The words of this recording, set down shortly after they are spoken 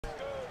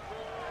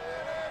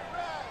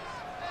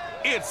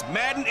It's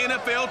Madden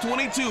NFL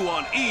 22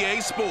 on EA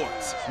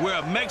Sports,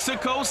 where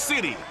Mexico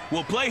City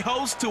will play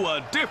host to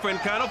a different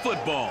kind of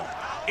football.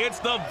 It's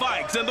the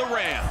Vikes and the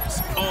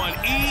Rams on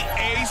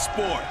EA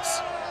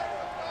Sports.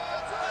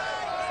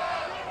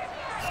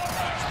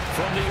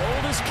 From the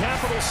oldest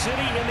capital city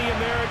in the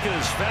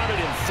Americas,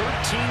 founded in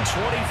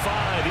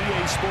 1325,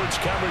 EA Sports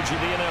coverage of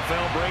the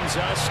NFL brings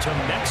us to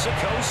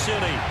Mexico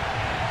City.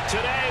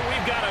 Today,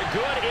 we've got a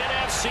good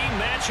NFC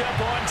matchup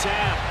on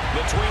tap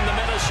between the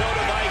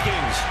Minnesota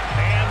Vikings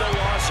and the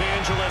Los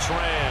Angeles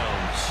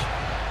Rams.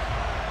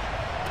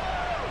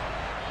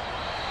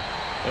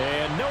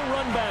 And no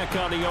run back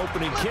on the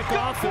opening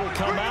kickoff. It'll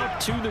come out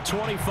to the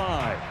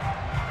 25.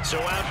 So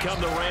out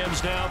come the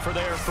Rams now for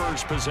their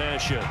first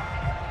possession.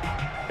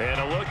 And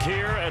a look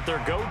here at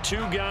their go-to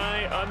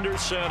guy under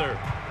center.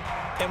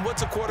 And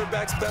what's a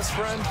quarterback's best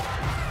friend?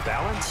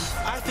 Balance?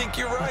 I think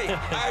you're right.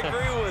 I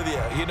agree with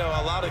you. You know,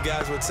 a lot of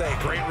guys would say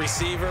great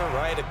receiver,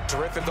 right? A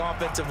terrific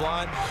offensive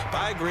line.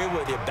 But I agree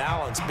with you,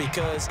 balance,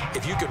 because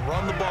if you can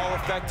run the ball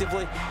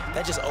effectively,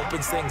 that just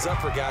opens things up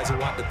for guys who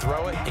want to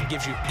throw it and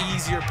gives you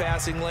easier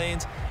passing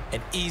lanes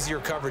and easier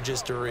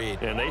coverages to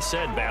read. And they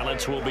said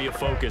balance will be a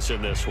focus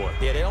in this one.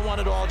 Yeah, they don't want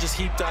it all just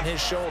heaped on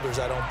his shoulders,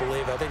 I don't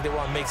believe. I think they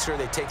want to make sure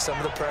they take some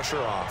of the pressure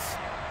off.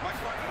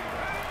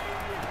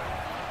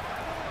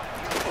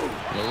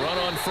 The run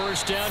on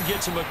first down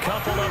gets him a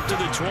couple up to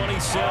the 27.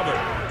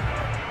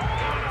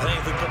 I think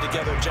if we put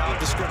together a job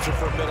description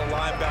for a middle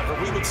linebacker,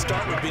 we would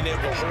start with being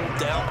able to hold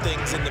down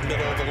things in the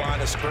middle of the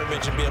line of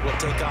scrimmage and be able to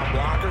take on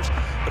blockers.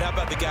 But how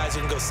about the guys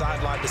who can go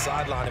sideline to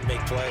sideline and make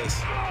plays?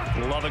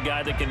 Love a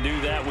guy that can do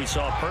that. We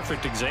saw a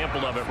perfect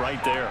example of it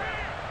right there.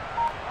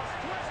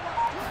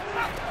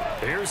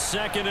 Here's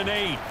 2nd and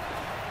 8.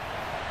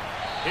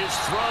 His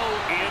throw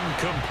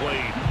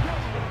incomplete.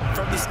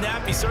 From the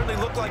snap, he certainly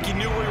looked like he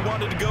knew where he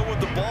wanted to go with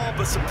the ball,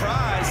 but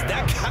surprise,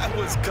 that guy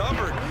was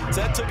covered.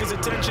 So that took his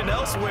attention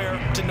elsewhere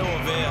to no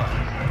avail.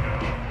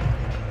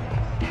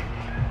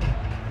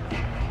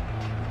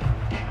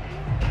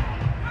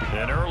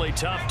 An early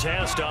tough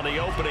test on the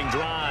opening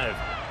drive.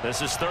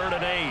 This is 3rd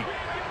and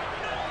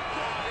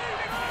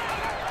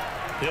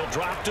 8. He'll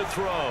drop to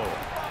throw.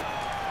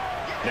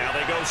 Now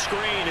they go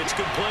screen. It's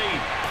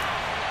complete.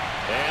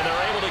 And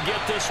they're able to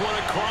get this one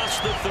across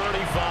the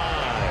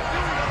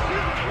 35.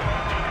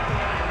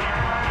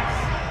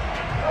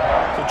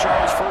 So,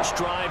 Charles, first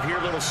drive here,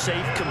 little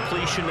safe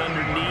completion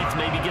underneath,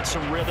 maybe get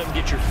some rhythm,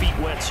 get your feet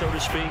wet, so to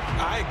speak.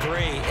 I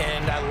agree,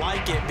 and I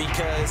like it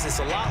because it's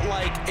a lot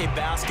like a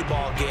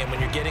basketball game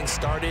when you're getting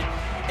started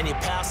and you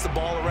pass the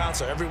ball around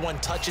so everyone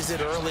touches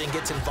it early and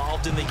gets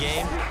involved in the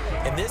game.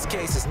 In this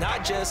case, it's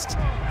not just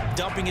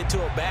dumping it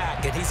to a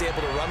back and he's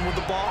able to run with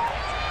the ball,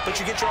 but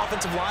you get your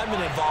offensive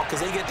linemen involved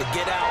because they get to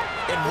get out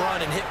and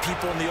run and hit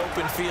people in the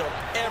open field.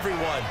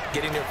 Everyone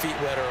getting their feet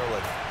wet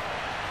early.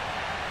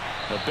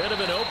 A bit of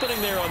an opening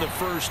there on the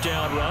first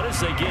down run as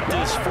they get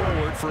this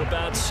forward for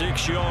about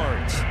 6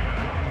 yards. All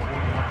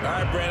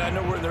right, Brad, I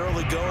know we're in the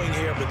early going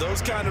here, but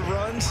those kind of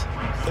runs,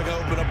 they're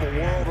going to open up a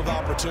world of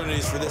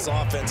opportunities for this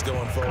offense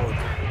going forward.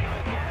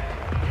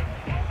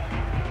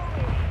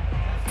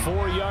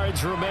 4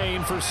 yards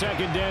remain for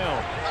 2nd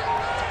down.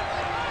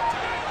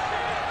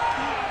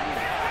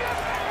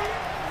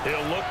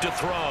 He'll look to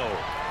throw.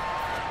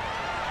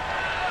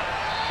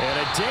 And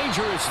a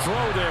dangerous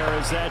throw there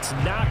as that's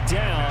knocked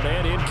down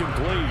and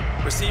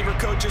incomplete. Receiver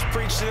coaches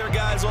preach to their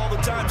guys all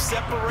the time.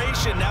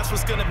 Separation, that's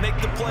what's going to make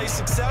the play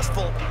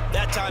successful.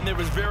 That time there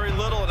was very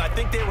little, and I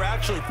think they were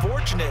actually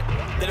fortunate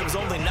that it was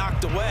only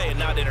knocked away and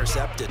not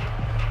intercepted.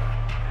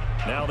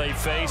 Now they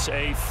face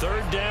a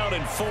 3rd down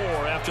and 4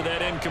 after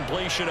that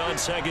incompletion on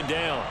 2nd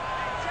down.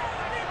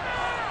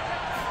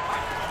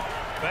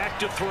 Back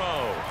to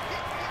throw.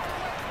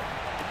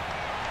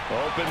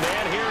 Open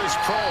man here is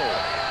Kroll.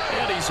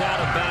 And he's out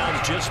of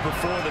bounds just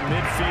before the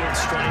midfield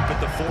stripe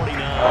at the 49.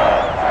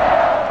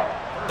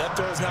 That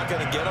throw's not going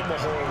to get them a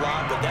whole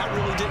lot, but that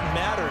really didn't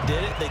matter,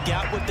 did it? They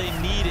got what they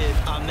needed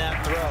on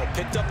that throw.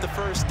 Picked up the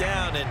first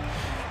down, and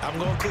I'm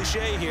going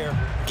cliche here.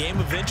 Game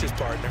of inches,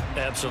 partner.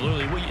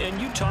 Absolutely. And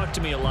you talked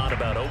to me a lot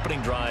about opening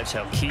drives,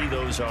 how key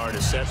those are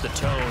to set the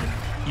tone.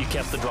 You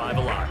kept the drive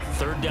alive.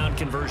 3rd down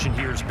conversion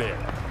here is big.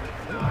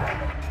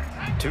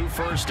 2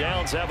 first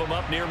downs have them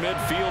up near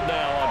midfield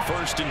now on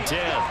 1st and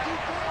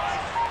 10.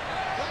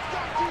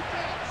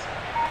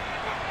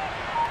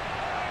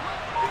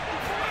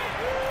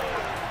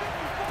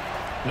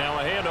 Now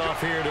a handoff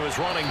here to his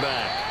running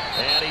back.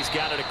 And he's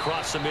got it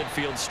across the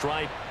midfield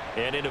stripe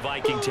and into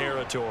Viking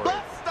territory.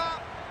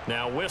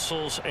 Now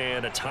whistles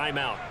and a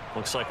timeout.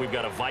 Looks like we've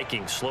got a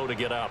Viking slow to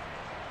get up.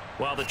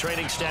 While the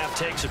training staff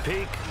takes a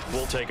peek,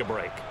 we'll take a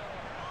break.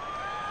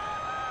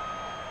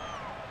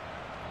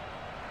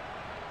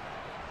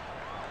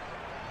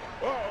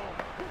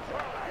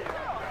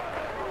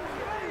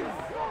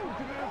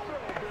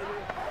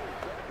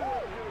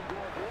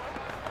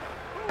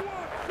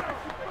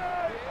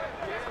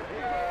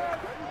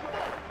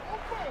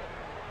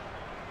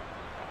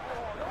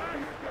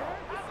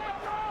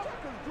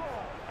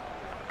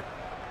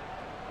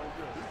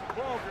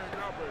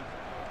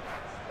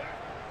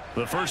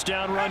 The first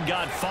down run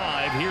got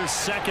 5. Here's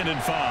 2nd and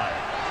 5.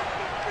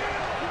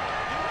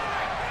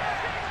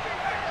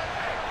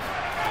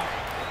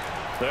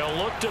 They'll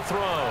look to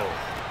throw.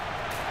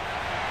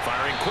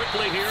 Firing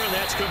quickly here, and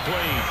that's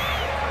complete.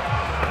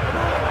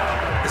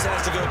 This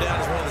has to go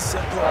down as one of the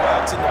simpler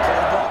routes in the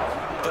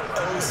playbook, but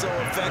oh so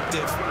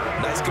effective.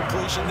 Nice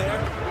completion there.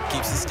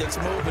 Keeps the sticks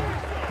moving.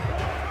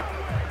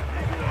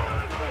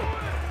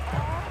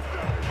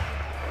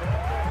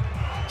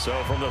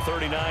 So from the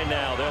 39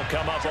 now, they'll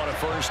come up on a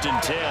 1st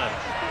and 10.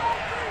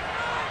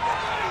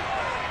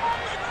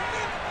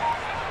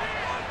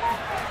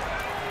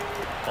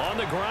 On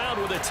the ground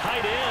with a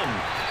tight end.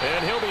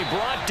 And he'll be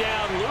brought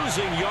down,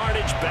 losing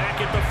yardage back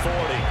at the 40.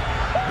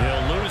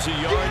 He'll lose a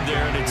yard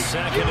there, and it's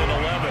 2nd and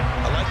 11.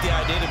 I like the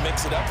idea to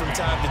mix it up from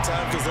time to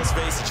time because, let's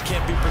face it, you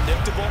can't be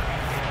predictable.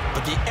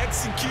 But the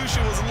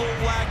execution was a little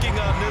lacking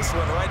on this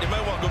one, right? They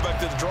might want to go back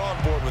to the drawing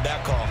board with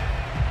that call.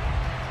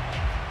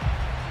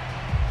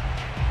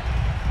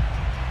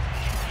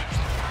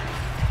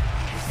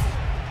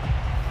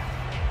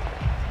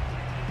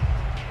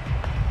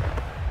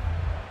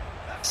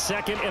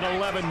 Second and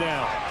 11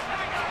 now.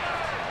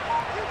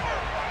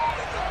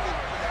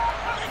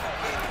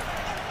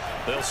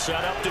 They'll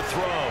set up to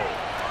throw.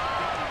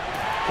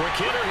 Quick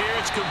hitter here,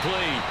 it's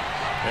complete.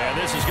 And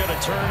this is going to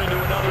turn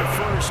into another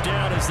first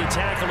down as the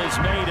tackle is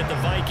made at the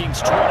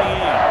Vikings 28.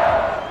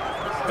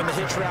 And the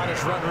hitch route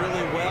is run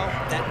really well.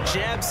 That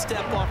jab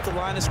step off the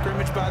line of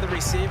scrimmage by the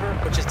receiver,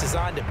 which is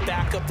designed to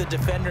back up the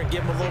defender and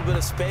give him a little bit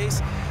of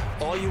space.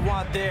 All you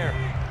want there,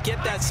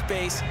 get that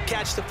space,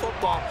 catch the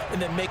football, and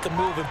then make a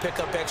move and pick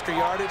up extra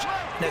yardage.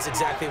 And that's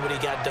exactly what he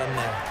got done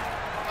there.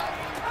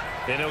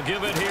 And he'll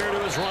give it here to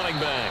his running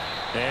back.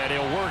 And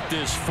he'll work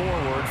this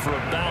forward for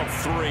about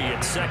 3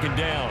 at 2nd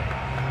down.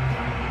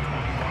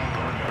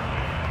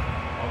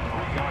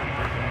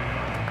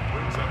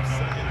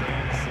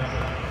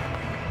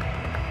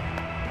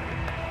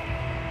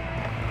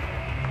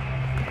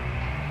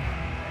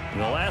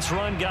 The last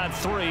run got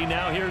 3.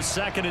 Now here's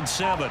 2nd and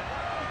 7.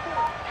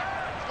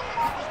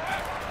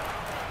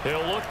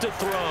 He'll look to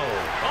throw.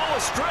 Oh, a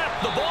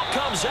strip. The ball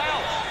comes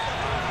out.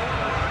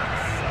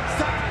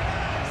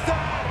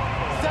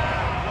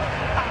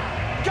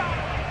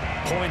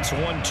 Points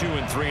 1, 2,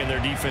 and 3 in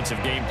their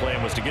defensive game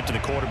plan was to get to the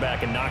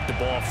quarterback and knock the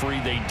ball free.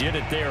 They did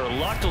it there.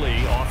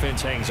 Luckily,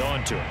 offense hangs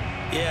on to it.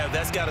 Yeah,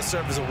 that's got to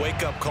serve as a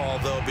wake-up call,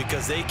 though,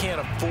 because they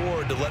can't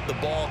afford to let the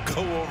ball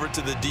go over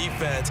to the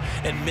defense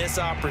and miss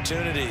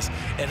opportunities.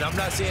 And I'm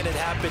not saying it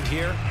happened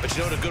here, but you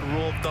know what a good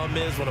rule of thumb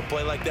is when a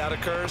play like that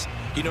occurs?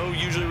 You know who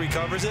usually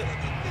recovers it?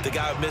 The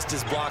guy who missed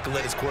his block and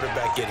let his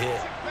quarterback get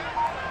hit.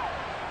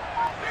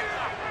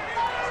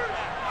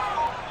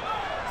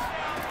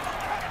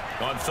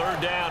 On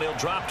 3rd down, he'll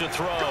drop to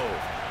throw. Out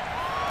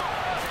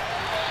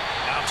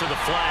to the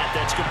flat.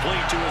 That's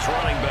complete to his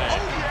running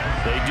back.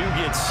 They do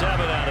get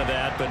 7 out of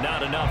that, but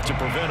not enough to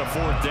prevent a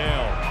 4th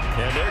down.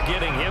 And they're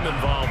getting him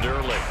involved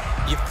early.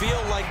 You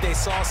feel like they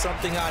saw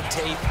something on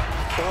tape,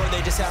 or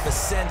they just have a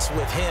sense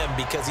with him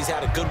because he's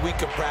had a good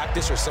week of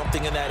practice or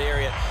something in that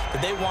area,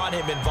 that they want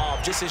him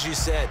involved. Just as you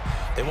said,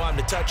 they want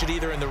him to touch it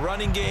either in the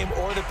running game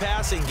or the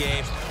passing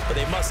game, but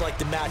they must like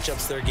the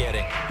matchups they're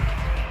getting.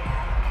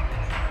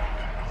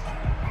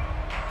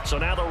 So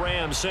now the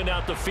Rams send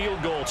out the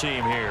field goal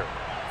team here.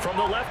 From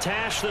the left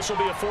hash, this will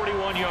be a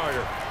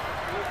 41-yarder.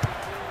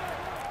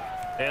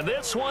 And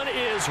this one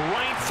is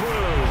right through.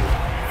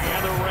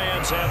 And the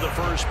Rams have the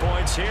first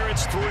points here.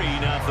 It's 3-0.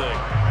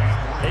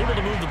 Able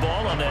to move the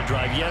ball on that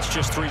drive. Yes,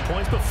 just 3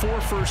 points, but 4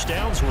 first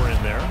downs were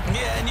in there.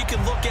 Yeah, and you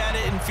can look at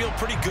it and feel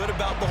pretty good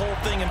about the whole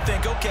thing and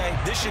think, okay,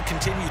 this should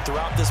continue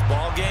throughout this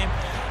ball game.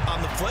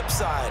 On the flip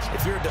side,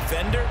 if you're a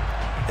defender,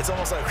 it's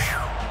almost like,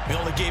 whew, we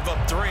only gave up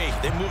 3.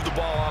 They moved the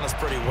ball on us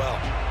pretty well.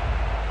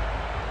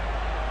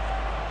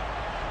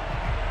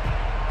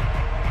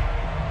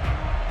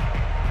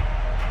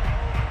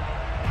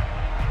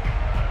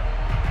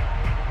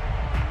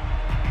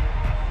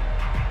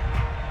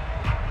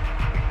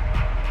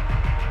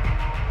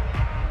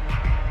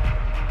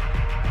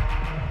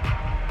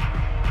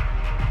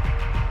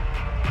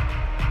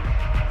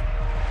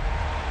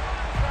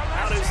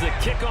 Out is the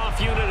kickoff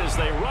unit as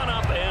they run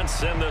up and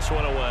send this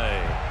one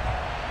away.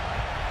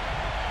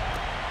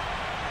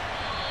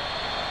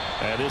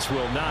 And this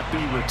will not be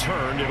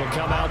returned. It'll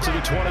come out to the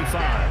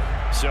 25.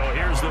 So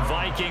here's the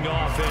Viking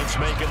offense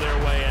making their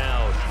way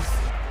out.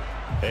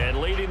 And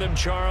leading them,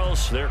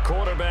 Charles, their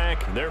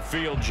quarterback, their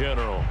field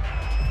general.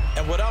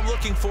 And what I'm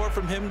looking for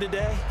from him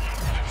today,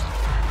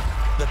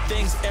 the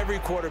things every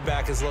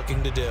quarterback is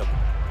looking to do.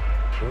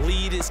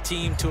 Lead his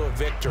team to a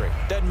victory.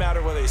 Doesn't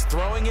matter whether he's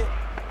throwing it,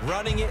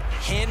 running it,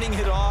 handing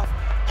it off,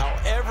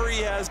 however he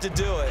has to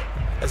do it,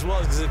 as well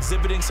as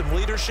exhibiting some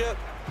leadership,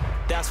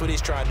 that's what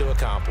he's trying to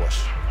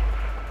accomplish.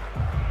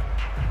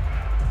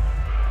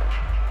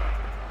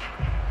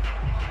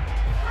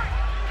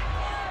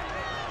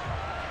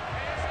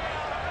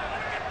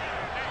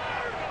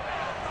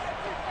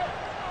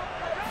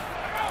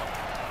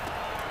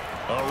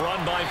 A run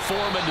by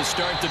Foreman to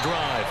start the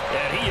drive.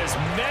 And he is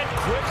met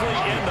quickly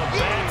in the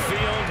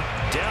backfield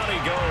down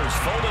he goes,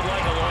 folded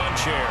like a lawn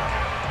chair.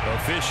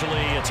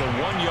 Officially, it's a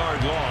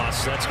 1-yard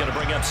loss. That's going to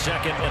bring up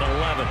 2nd and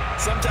 11.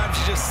 Sometimes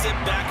you just sit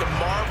back and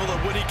marvel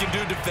at what he can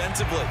do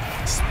defensively.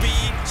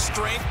 Speed,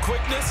 strength,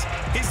 quickness,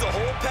 he's the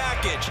whole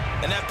package.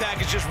 And that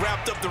package just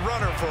wrapped up the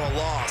runner for a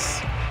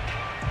loss.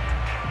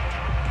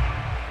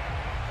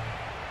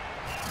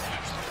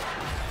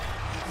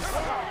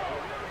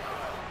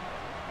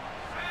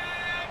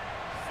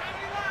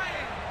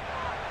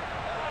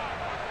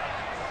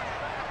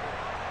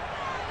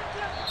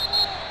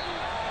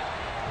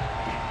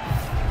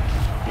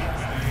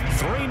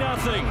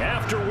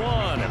 After 1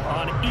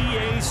 on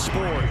EA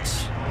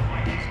Sports.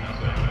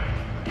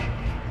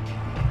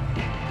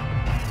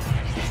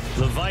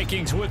 The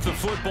Vikings with the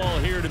football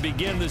here to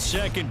begin the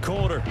second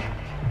quarter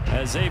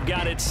as they've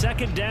got it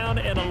 2nd down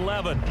and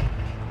 11.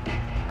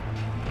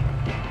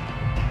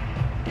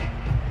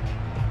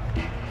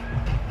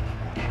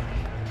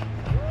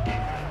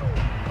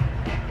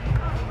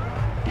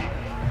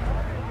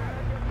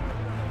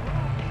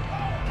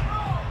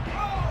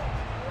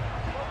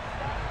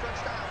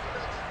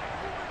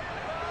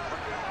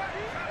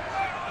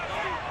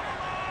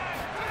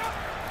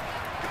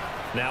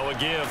 Now a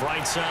give,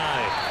 right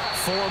side.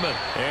 Foreman.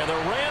 And the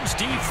Rams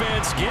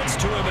defense gets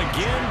to him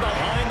again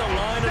behind the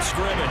line of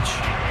scrimmage.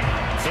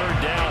 3rd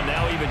down,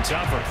 now even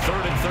tougher.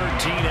 3rd and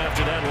 13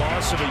 after that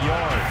loss of a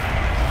yard.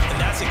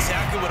 And that's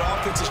exactly what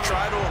offenses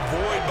try to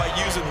avoid by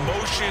using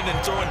motion and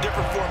throwing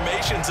different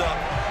formations up.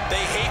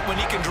 They hate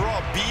when he can draw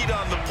a bead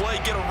on the play,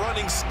 get a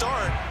running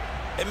start,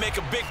 and make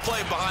a big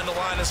play behind the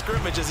line of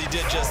scrimmage as he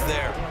did just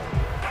there.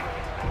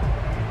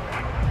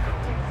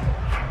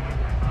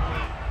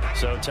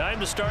 So time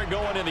to start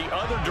going in the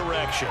other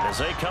direction as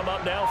they come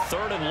up now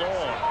 3rd and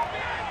long.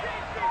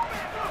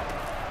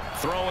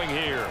 Throwing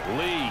here,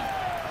 Lee.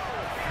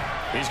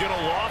 He's going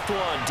to loft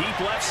one deep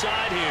left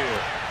side here.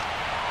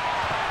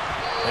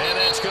 And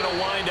it's going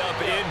to wind up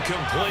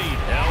incomplete.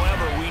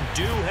 However, we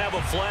do have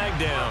a flag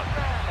down.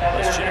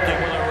 Let's check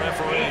in with our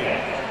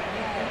referee.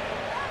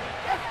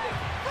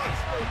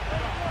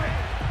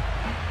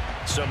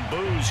 Some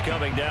boos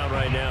coming down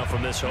right now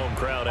from this home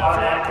crowd after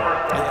that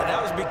call. Yeah,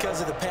 that was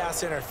because of the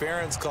pass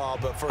interference call,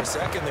 but for a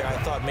second there, I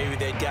thought maybe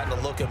they'd gotten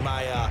a look at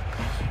my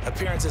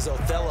appearance as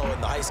Othello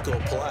in the high school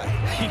play.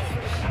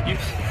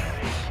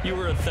 You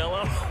were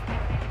Othello?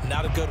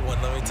 Not a good one,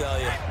 let me tell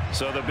you.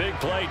 So the big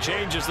play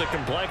changes the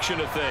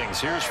complexion of things.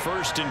 Here's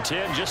 1st and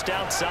 10 just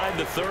outside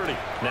the 30.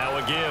 Now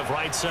a give,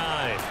 right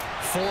side.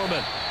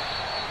 Foreman.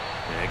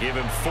 Yeah, give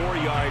him 4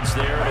 yards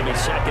there, and it'll be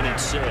 2nd and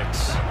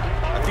 6.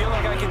 I feel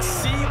like I can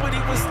see what he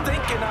was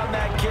thinking on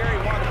that carry.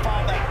 Wanted to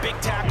follow that big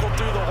tackle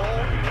through the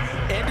hole.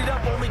 Ended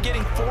up only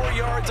getting 4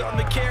 yards on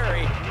the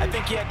carry. I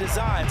think he had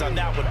designs on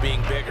that one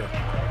being bigger.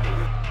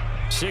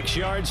 6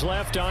 yards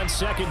left on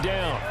 2nd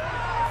down.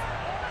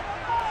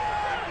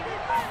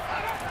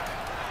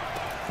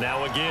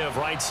 Now a give,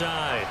 right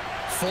side.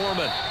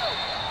 Foreman.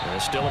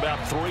 Still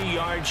about 3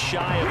 yards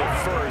shy of a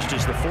first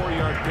as the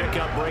 4-yard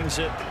pickup brings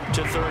it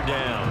to 3rd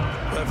down.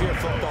 Well, if you're a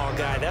football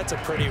guy, that's a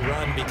pretty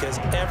run because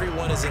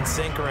everyone is in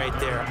sync right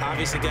there.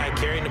 Obviously, the guy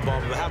carrying the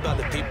ball, but how about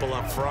the people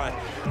up front?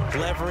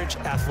 Leverage,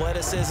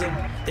 athleticism,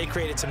 they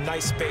created some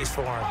nice space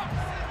for him.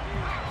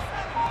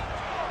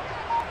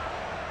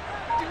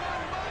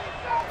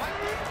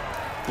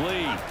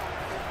 Lee.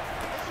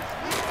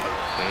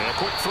 And a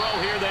quick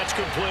throw here, that's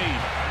complete.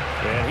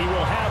 And he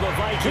will have a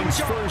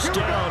Vikings 1st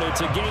down. It's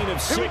a gain of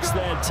 6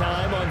 that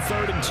time on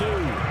 3rd and 2.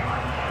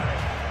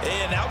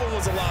 And that one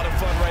was a lot of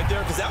fun right there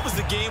because that was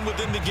the game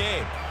within the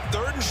game.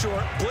 3rd and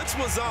short, blitz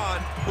was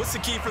on. What's the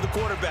key for the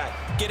quarterback?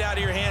 Get out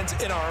of your hands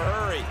in a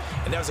hurry.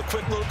 And that was a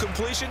quick little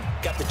completion.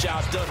 Got the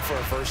job done for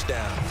a 1st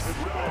down.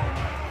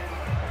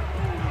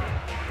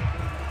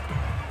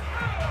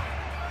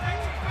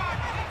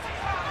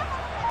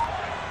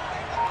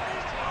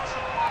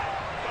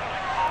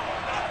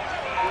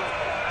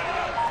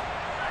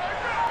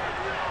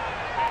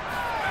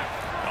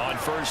 On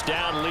 1st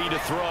down, Lee to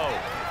throw.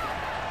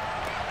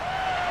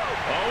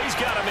 Oh, he's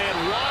got a man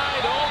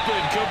wide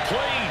open,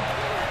 complete.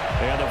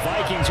 And the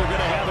Vikings are going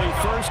to have a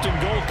 1st and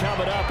goal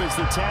coming up as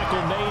the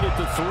tackle made at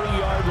the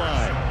 3-yard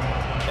line.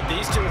 And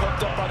these two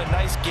hooked up on a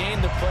nice gain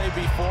the play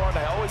before, and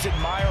I always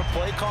admire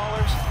play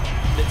callers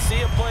that see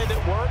a play that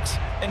works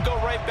and go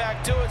right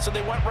back to it, so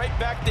they went right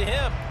back to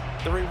him.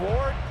 The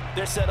reward,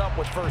 they're set up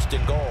with 1st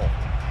and goal.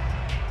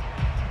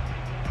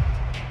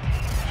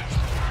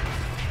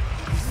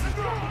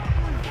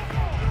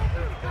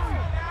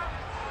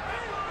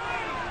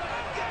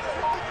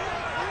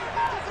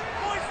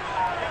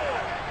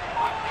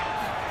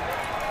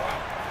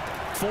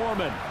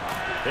 Foreman,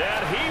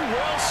 and he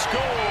will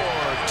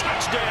score.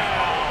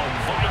 Touchdown,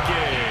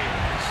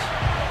 Vikings.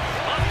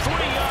 A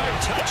 3-yard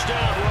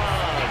touchdown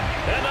run,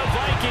 and the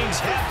Vikings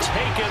have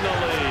taken the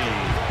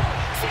lead.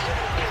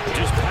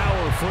 Just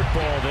power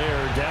football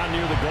there, down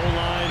near the goal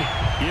line.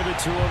 Give it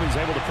to him,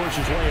 he's able to push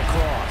his way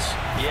across.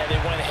 Yeah,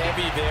 they went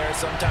heavy there.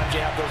 Sometimes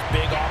you have those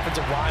big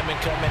offensive linemen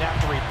come in, have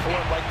to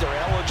report like they're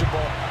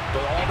eligible,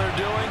 but all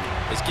they're doing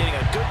is getting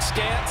a good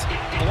stance,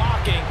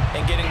 blocking,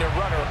 and getting their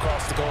runner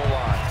across the goal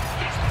line.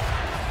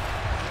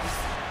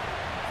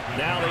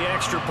 Now the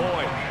extra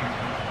point.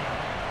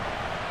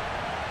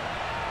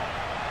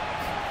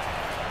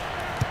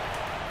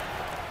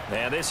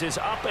 And this is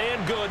up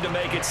and good to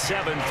make it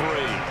 7-3.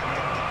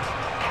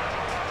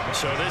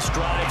 So this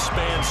drive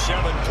spans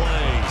 7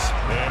 plays,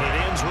 and it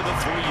ends with a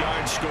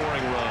 3-yard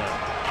scoring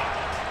run.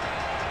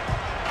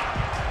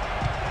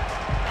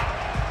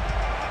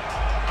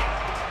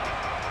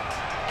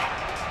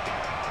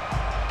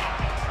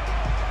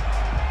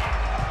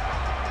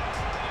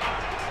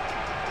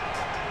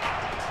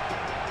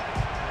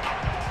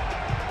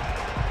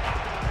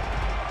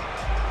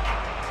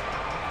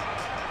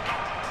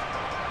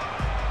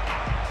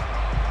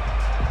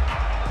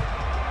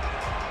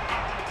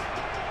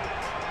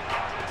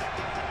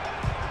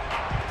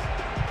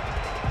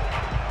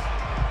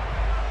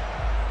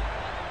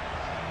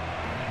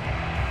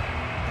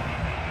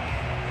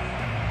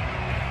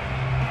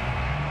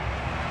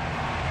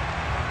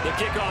 The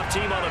kickoff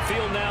team on the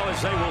field now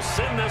as they will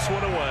send this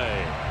one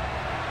away.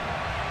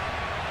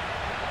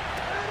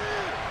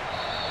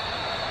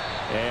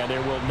 And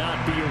there will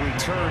not be a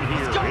return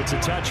here. It's a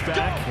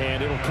touchback,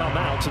 and it'll come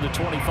out to the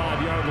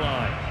 25-yard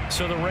line.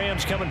 So the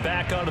Rams coming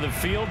back onto the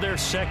field, their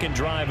second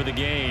drive of the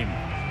game.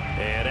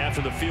 And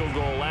after the field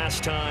goal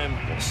last time,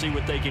 we'll see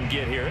what they can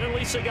get here. And at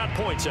least they got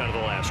points out of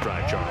the last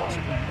drive, Charles.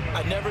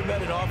 I never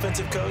met an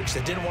offensive coach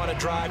that didn't want to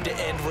drive to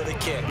end with a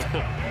kick.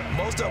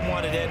 Most of them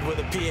wanted to end with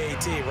a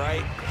PAT,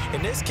 right?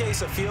 In this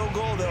case, a field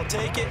goal, they'll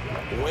take it.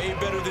 Way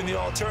better than the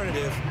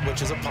alternative,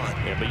 which is a punt.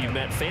 Yeah, but you've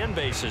met fan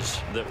bases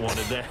that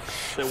wanted that,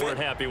 that weren't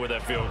happy with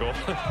that field goal.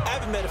 I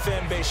haven't met a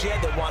fan base yet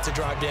that wants to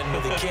drive to end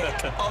with a kick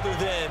other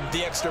than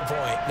the extra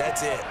point.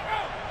 That's it.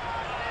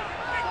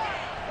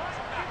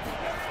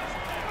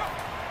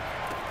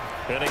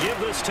 And they give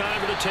this time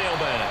to the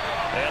tailback.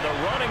 And the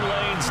running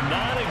lane's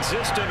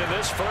non-existent in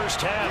this first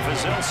half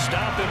as they'll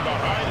stop him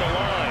behind the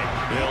line.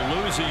 They'll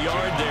lose a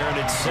yard there, and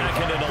it's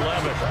 2nd and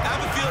 11. I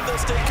have a feeling they'll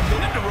stay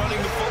committed to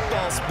running the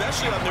football,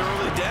 especially on their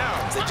early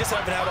downs. They just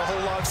haven't had a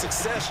whole lot of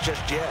success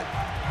just yet.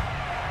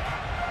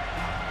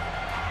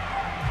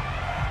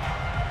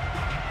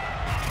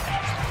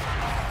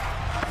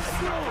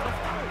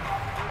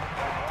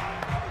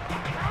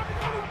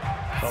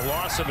 A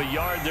loss of a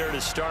yard there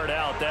to start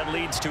out. That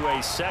leads to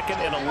a 2nd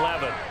and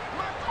 11.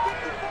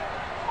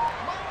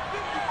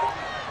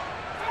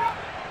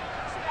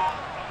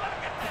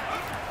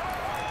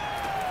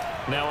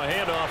 Now a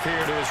handoff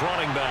here to his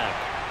running back.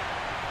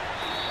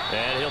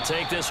 And he'll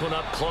take this one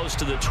up close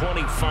to the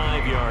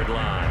 25-yard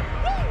line.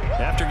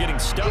 After getting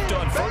stuffed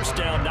on first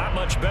down, not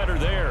much better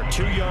there.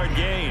 2-yard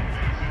gain.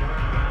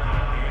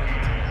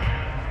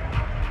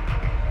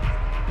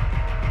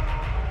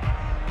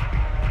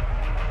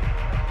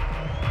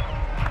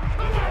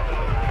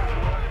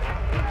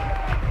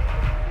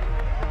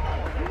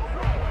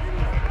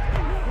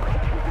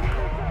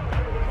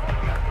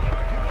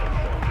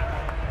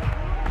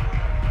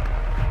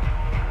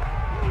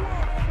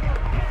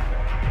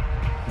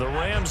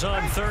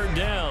 On 3rd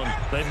down.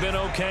 They've been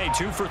okay.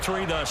 2 for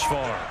 3 thus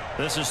far.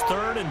 This is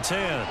 3rd and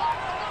 10.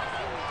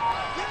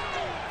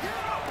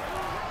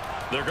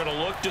 They're going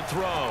to look to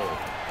throw.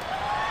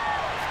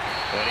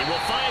 And he will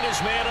find his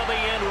man on the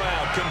end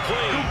route.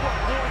 Complete.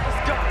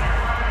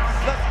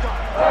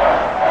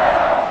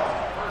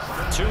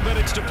 2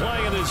 minutes to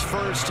play in this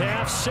first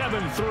half.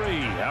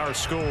 7-3 our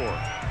score.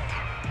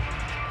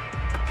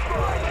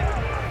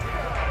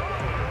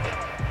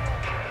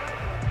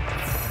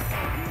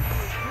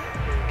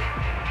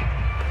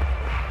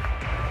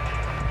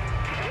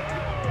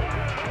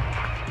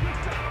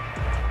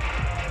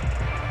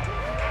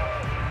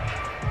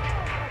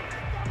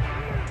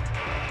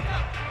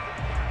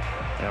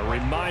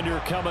 Reminder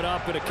coming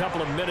up in a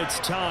couple of minutes'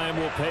 time.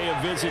 We'll pay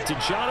a visit to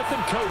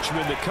Jonathan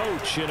Coachman, the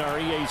coach in our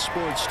EA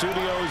Sports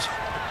studios.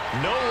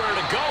 Nowhere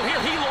to go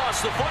here. He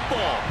lost the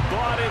football,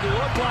 but it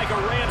looked like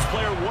a Rams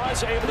player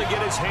was able to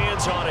get his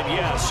hands on it,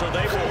 yes. So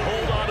they will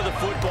hold on to the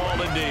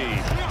football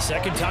indeed.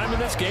 Second time in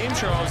this game,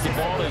 Charles, the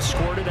ball is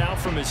squirted out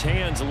from his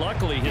hands.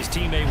 Luckily, his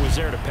teammate was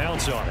there to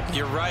pounce on it.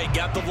 You're right.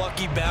 Got the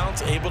lucky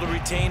bounce, able to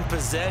retain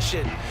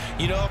possession.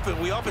 You know,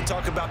 we often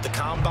talk about the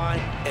combine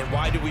and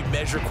why do we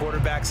measure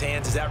quarterbacks'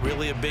 hands. Is that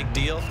really a big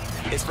deal?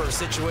 It's for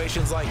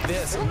situations like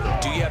this.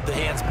 Do you have the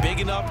hands big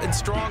enough and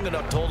strong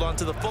enough to hold on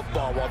to the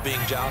football while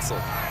being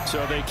jostled?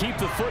 So they keep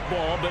the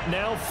football, but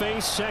now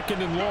face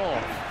 2nd and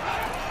long.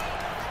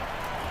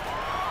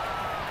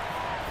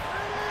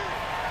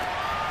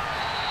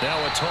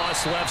 Now a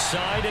toss left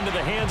side into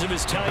the hands of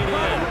his tight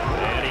end.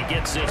 And he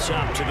gets this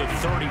up to the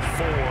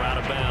 34 out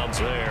of bounds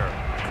there.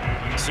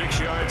 6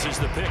 yards is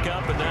the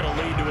pickup, and that'll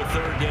lead to a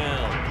 3rd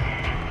down.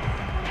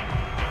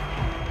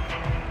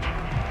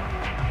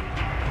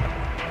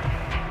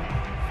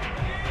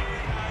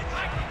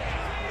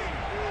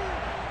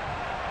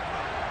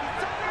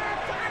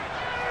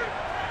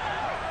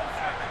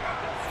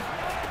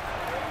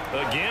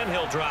 Again,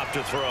 he'll drop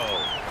to throw.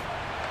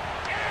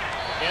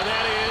 And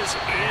that is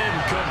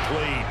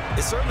incomplete.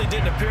 It certainly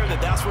didn't appear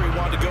that that's where he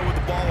wanted to go with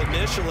the ball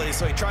initially,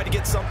 so he tried to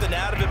get something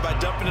out of it by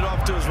dumping it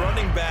off to his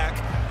running back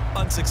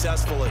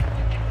unsuccessfully.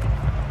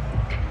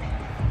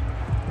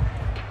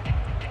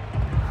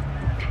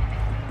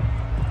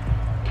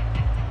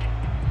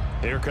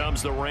 Here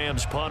comes the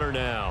Rams punter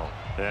now,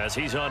 as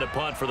he's on to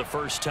punt for the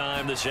first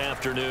time this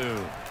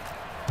afternoon.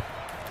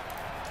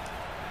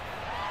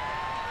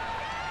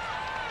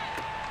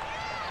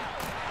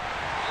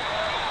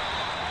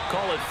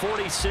 Call it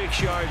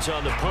 46 yards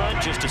on the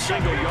punt, just a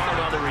single yard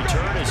on the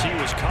return as he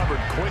was covered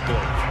quickly.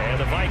 And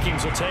the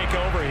Vikings will take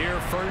over here,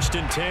 1st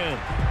and 10.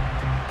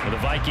 And the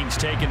Vikings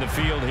taking the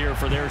field here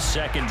for their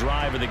second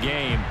drive of the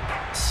game.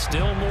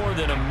 Still more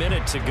than a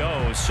minute to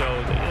go, so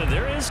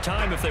there is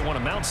time if they want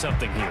to mount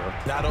something here.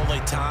 Not only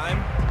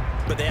time,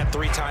 but they have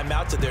 3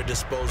 timeouts at their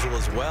disposal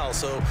as well,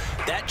 so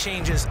that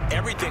changes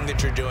everything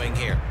that you're doing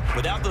here.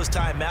 Without those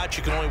timeouts,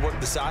 you can only work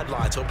the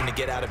sidelines, hoping to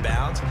get out of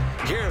bounds.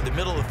 Here, the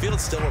middle of the field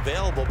is still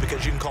available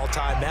because you can call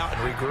timeout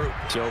and regroup.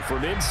 So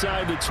from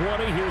inside the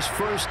 20, here's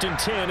 1st and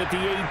 10 at the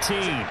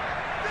 18.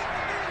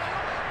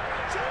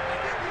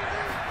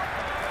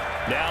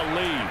 Now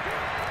Lee.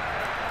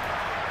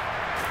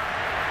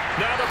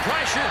 Now the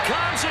pressure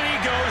comes and he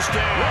goes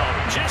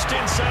down. Just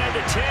inside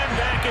the 10,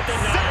 back at the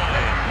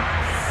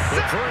 9.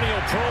 The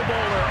perennial Pro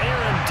Bowler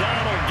Aaron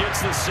Donald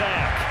gets the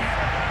sack.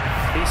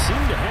 He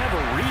seemed to have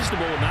a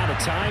reasonable amount of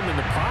time in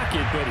the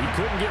pocket, but he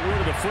couldn't get rid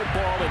of the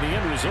football, and the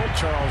end result,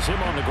 Charles, him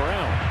on the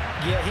ground.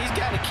 Yeah, he's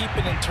got to keep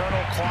an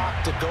internal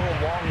clock to go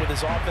along with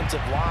his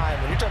offensive line.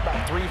 When you're talking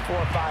about 3,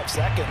 4, 5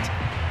 seconds,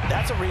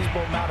 that's a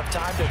reasonable amount of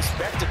time to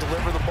expect to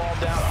deliver the ball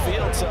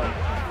downfield. So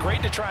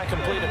great to try and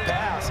complete a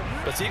pass,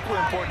 but it's equally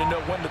important to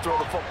know when to throw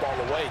the football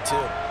away,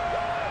 too.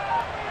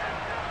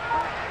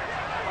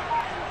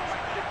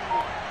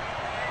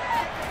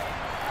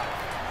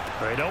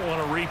 They don't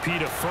want to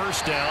repeat a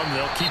first down.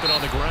 They'll keep it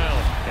on the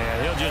ground.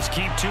 And he'll just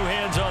keep 2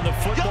 hands on the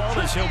football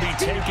as he'll be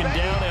taken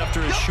down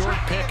after a short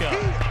pickup.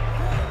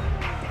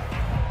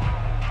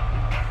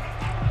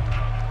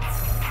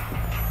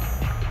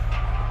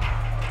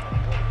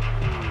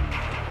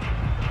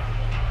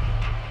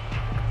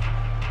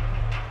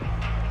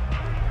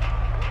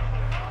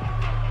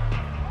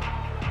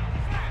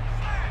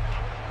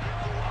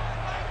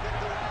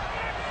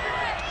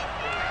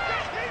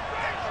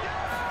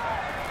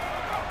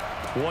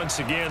 Once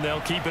again,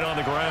 they'll keep it on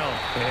the ground.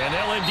 And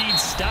they'll indeed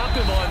stop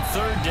him on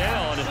 3rd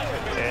down.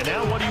 And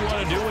now what do you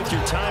want to do with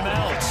your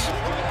timeouts?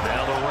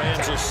 Now the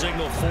Rams will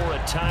signal for a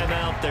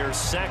timeout, their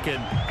second,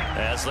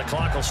 as the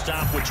clock will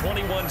stop with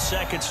 21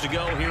 seconds to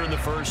go here in the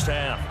first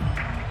half.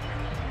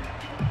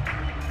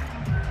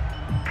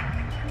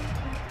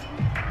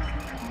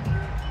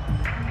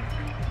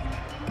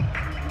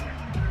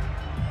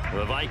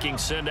 The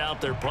Vikings send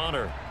out their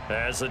punter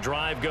as the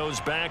drive goes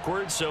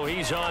backwards, so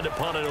he's on to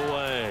punt it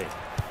away.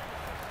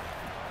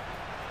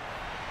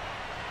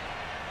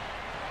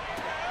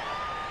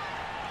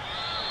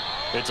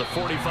 It's a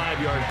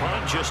 45-yard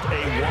punt, just a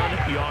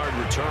 1-yard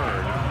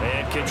return.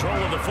 And control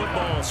of the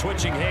football,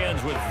 switching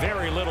hands with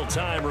very little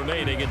time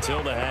remaining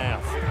until the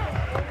half.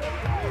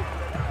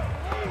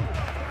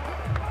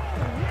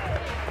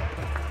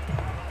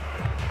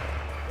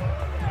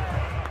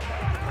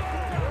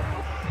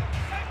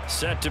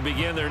 Set to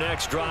begin their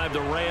next drive,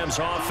 the Rams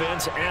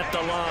offense at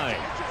the line.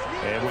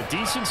 And with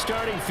decent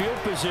starting field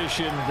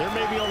position, there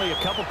may be only a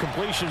couple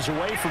completions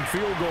away from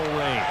field goal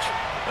range.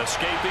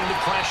 Escaping the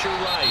pressure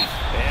right.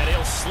 And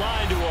he'll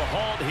slide to a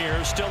halt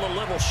here, still a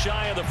little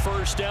shy of the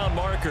first down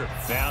marker.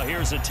 Now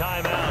here's a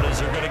timeout as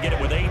they're going to get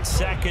it with 8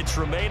 seconds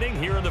remaining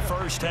here in the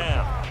first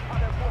half.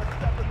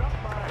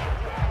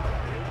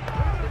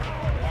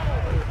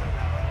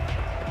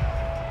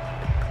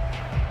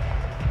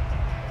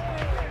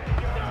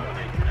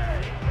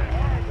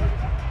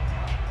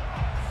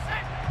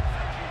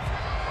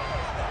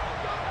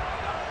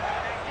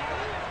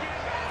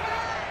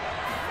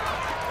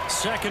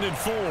 Second and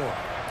 4.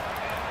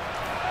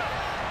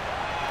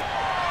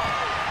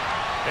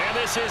 And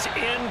this is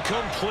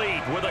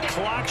incomplete with a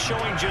clock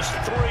showing just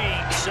 3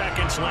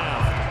 seconds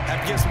left.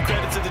 Have to give some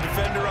credit to the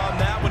defender on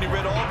that when he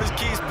read all of his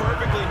keys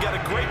perfectly and got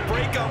a great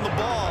break on the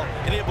ball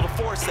and able to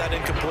force that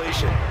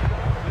incompletion.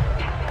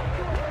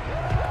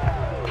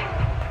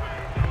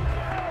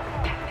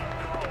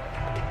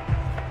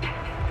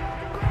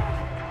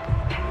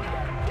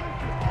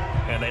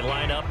 And they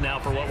line up now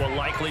for what will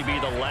likely be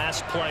the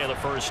last play of the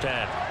first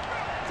half.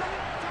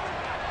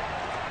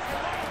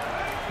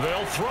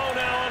 They'll throw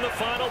now on the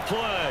final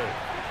play.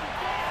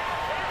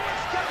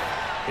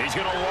 He's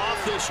going to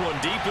loft this one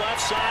deep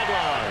left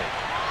sideline.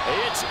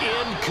 It's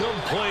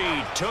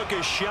incomplete. Took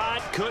a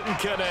shot, couldn't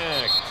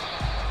connect.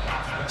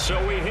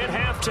 So we hit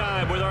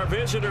halftime with our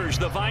visitors,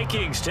 the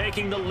Vikings,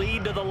 taking the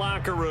lead to the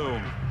locker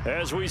room.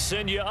 As we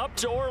send you up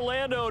to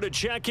Orlando to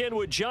check in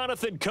with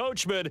Jonathan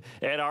Coachman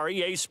and our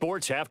EA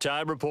Sports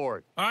Halftime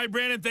Report. All right,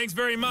 Brandon, thanks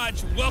very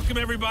much. Welcome,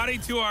 everybody,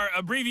 to our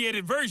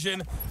abbreviated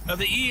version of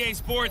the EA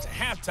Sports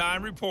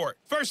Halftime Report.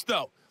 First,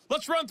 though,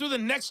 let's run through the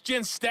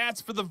next-gen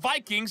stats for the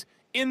Vikings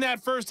in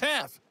that first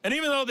half. And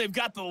even though they've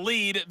got the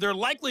lead, they're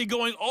likely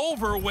going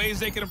over ways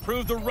they can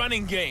improve the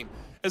running game,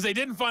 as they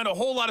didn't find a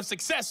whole lot of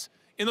success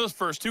in those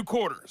first 2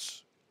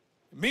 quarters.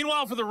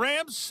 Meanwhile, for the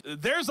Rams,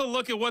 there's a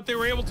look at what they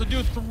were able to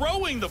do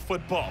throwing the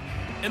football.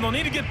 And they'll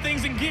need to get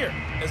things in gear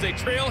as they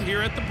trail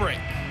here at the break.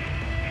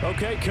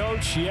 Okay,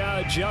 Coach, yeah,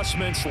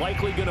 adjustments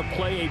likely going to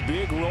play a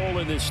big role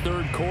in this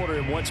third quarter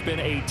in what's been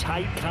a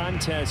tight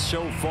contest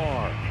so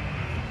far.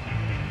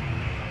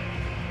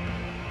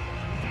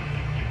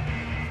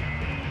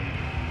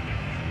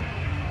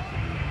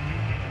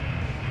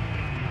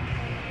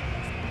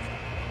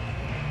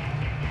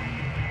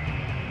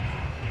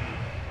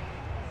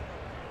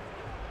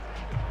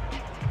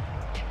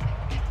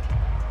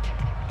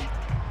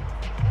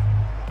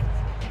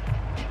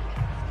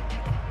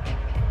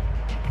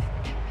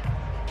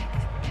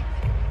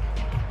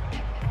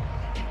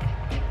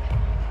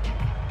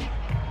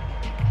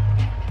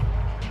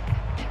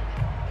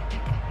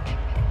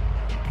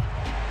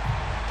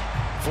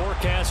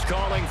 Forecast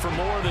calling for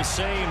more of the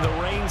same. The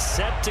rain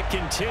set to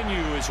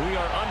continue as we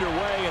are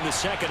underway in the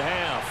second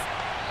half.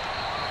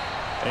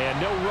 And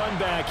no run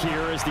back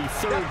here as the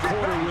third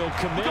quarter will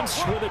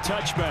commence with a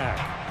touchback.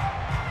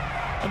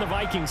 And the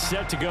Vikings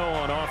set to go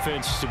on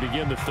offense to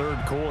begin the third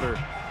quarter.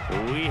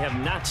 We have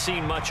not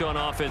seen much on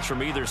offense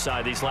from either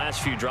side. These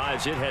last few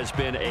drives, it has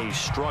been a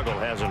struggle,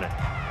 hasn't it?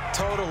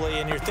 Totally,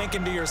 and you're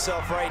thinking to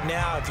yourself right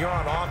now, if you're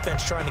on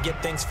offense trying to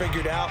get things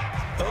figured out,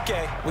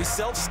 okay, we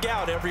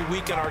self-scout every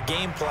week in our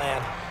game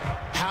plan.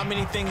 How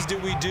many things do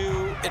we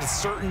do at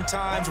certain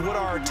times? What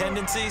are our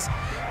tendencies?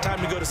 Time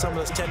to go to some of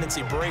those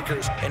tendency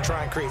breakers and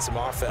try and create some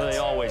offense. They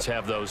always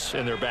have those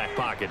in their back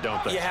pocket,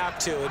 don't they? You have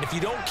to, and if you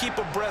don't keep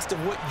abreast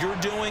of what you're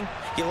doing,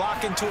 you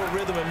lock into a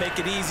rhythm and make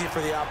it easy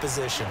for the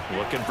opposition.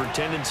 Looking for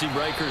tendency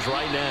breakers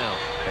right now.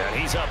 And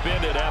he's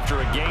upended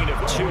after a gain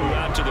of 2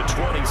 out to the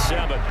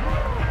 27.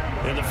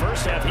 In the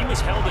first half, he was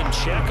held in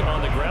check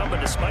on the ground, but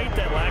despite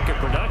that lack of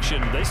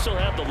production, they still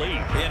have the lead.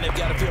 And they've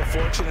got to feel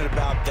fortunate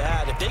about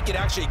that. If they could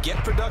actually get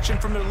production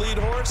from their lead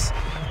horse,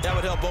 that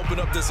would help open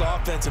up this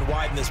offense and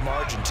widen this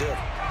margin, too.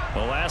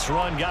 The last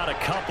run got a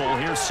couple.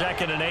 Here's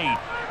 2nd and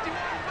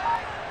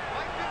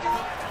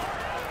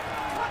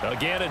 8.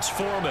 Again, it's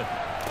Foreman.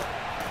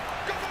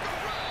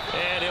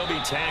 And he'll be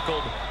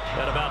tackled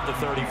at about the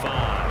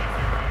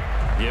 35.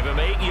 Give him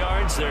 8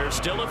 yards there.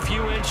 Still a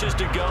few inches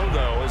to go,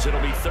 though, as it'll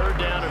be 3rd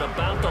down and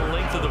about the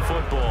length of the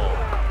football.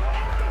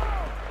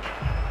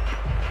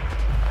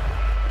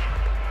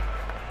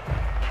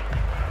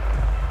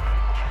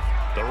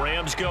 The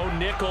Rams go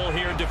nickel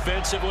here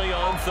defensively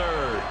on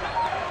 3rd.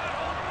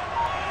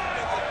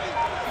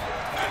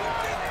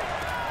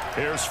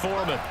 Here's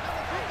Foreman.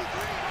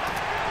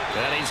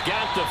 And he's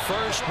got the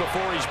first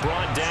before he's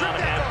brought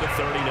down at the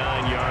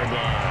 39-yard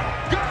line.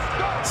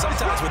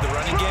 Sometimes with the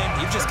running game,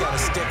 you've just got to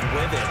stick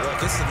with it. Look,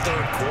 this is the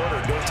third quarter,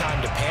 no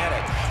time to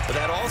panic. But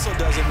that also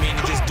doesn't mean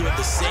you just do it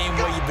the same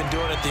way you've been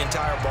doing it the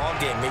entire ball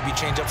game. Maybe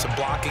change up some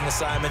blocking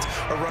assignments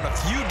or run a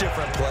few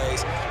different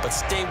plays, but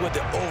stay with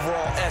the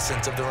overall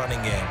essence of the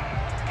running game.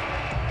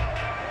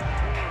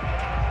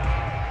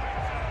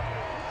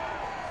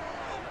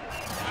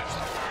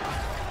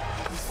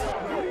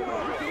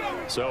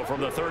 So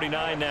from the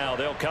 39 now,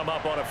 they'll come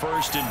up on a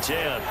 1st and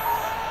 10.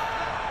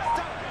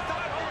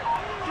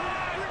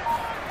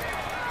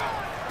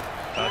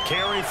 A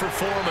carry for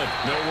Foreman.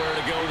 Nowhere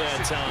to go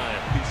that time.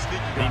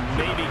 He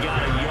maybe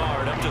got a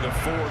yard up to the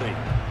 40.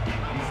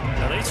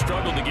 Now they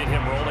struggled to get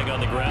him rolling on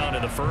the ground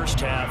in the first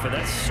half, and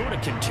that's sort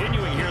of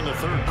continuing here in the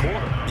third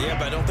quarter. Yeah,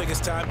 but I don't think it's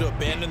time to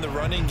abandon the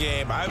running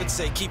game. I would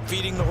say keep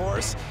feeding the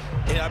horse,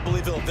 and I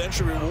believe he'll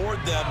eventually reward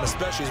them,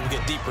 especially as we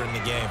get deeper in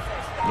the game.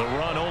 The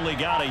run only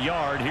got a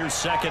yard. Here's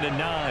 2nd and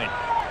 9.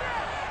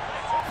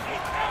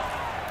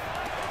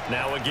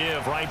 Now a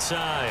give right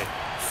side.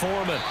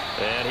 Foreman.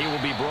 And he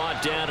will be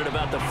brought down at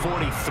about the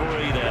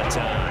 43 that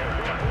time.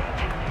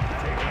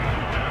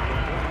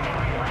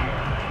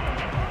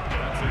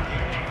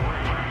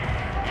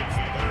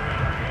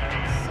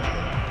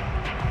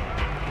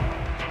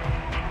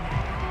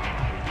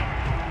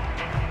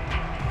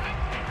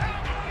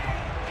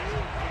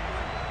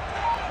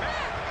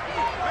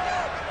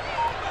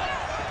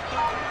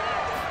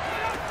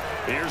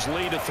 Here's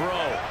Lee to throw.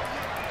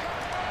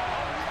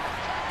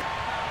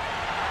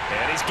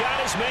 And he's got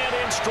his man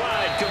in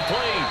stride,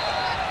 complete.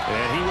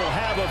 And he will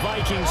have a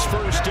Vikings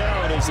first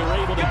down as they're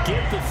able to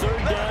get the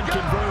 3rd down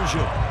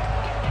conversion.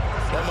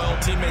 One of my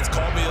old teammates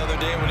called me the other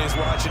day when he was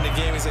watching the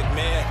game. He's like,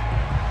 man,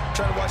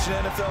 trying to watch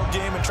an NFL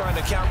game and trying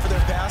to account for their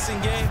passing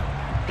game,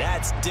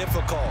 that's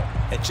difficult.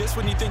 And just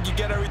when you think you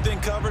get everything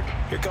covered,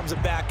 here comes a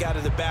back out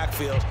of the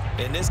backfield.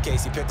 In this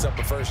case, he picks up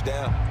a first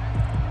down.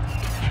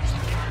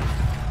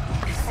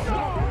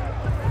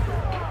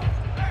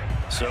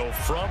 So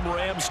from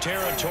Rams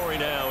territory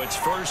now, it's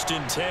 1st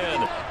and 10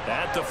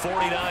 at the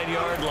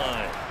 49-yard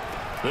line.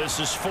 This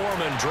is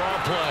Foreman,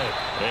 draw play.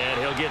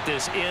 And he'll get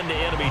this into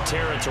enemy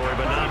territory,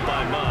 but not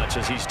by much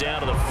as he's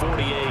down to the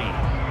 48.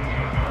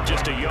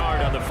 Just a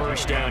yard on the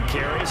first down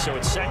carry, so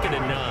it's 2nd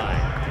and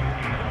 9.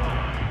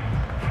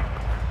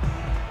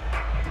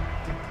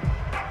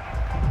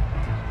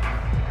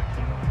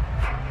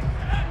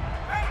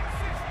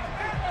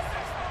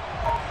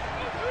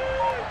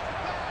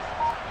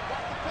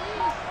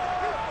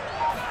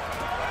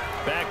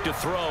 To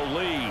throw,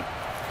 Lee.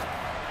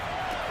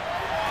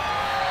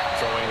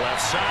 Throwing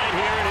left side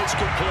here, and it's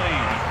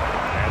complete.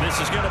 And And this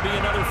is going to be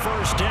another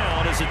first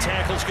down as the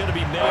tackle is going to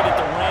be made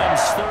at the Rams'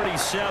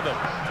 37.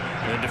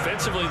 And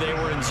defensively, they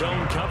were in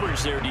zone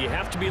coverage there. Do you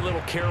have to be a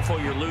little careful?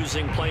 You're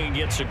losing, playing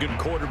against a good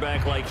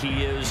quarterback like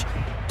he is,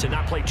 to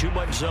not play too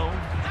much zone?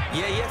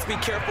 Yeah, you have to be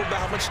careful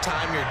about how much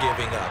time you're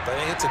giving up. I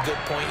think it's a good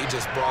point you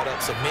just brought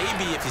up. So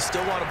maybe if you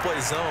still want to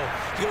play zone,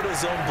 you go to a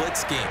zone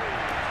blitz scheme.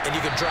 And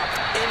you can drop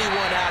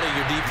anyone out of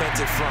your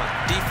defensive front.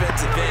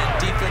 Defensive end,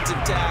 defensive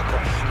tackle.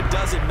 It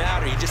doesn't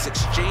matter. You just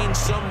exchange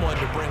someone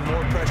to bring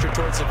more pressure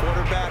towards the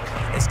quarterback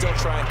and still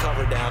try and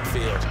cover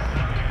downfield.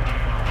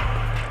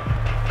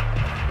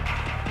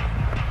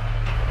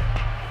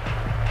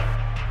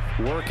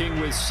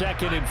 Working with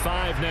 2nd and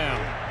 5 now.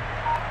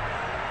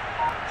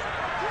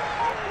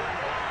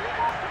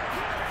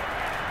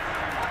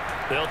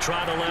 They'll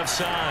try the left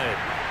side.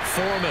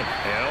 Foreman,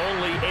 and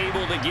only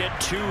able to get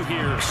 2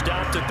 here.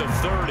 Stopped at the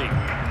 30.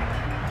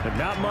 But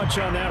not much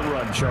on that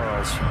run,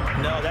 Charles.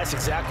 No, that's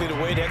exactly the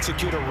way to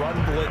execute a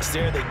run blitz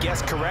there. They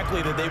guessed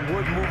correctly that they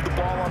would move the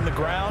ball on the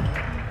ground,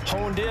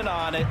 honed in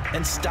on it,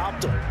 and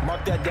stopped them.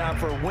 Mark that down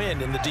for a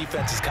win in the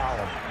defense's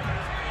column.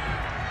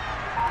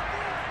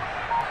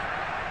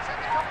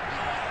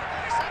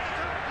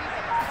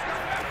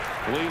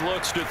 Lee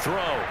looks to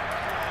throw.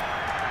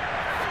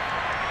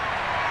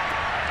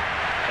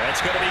 That's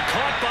going to be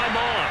caught by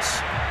Moss.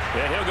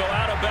 And he'll go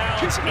out of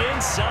bounds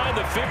inside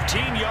the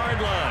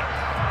 15-yard line.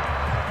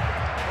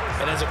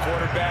 And as a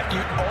quarterback, you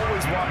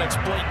always want to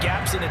exploit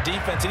gaps in a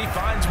defense, and he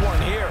finds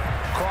one here.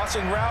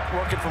 Crossing route,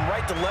 working from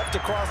right to left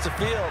across the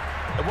field.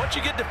 And once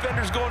you get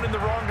defenders going in the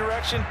wrong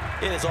direction,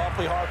 it is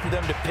awfully hard for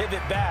them to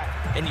pivot back,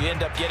 and you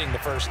end up getting the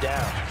first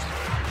down.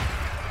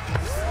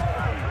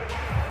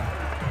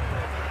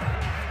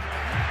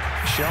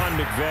 Sean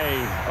McVay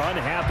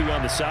unhappy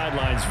on the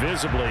sidelines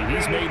visibly.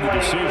 He's made the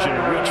decision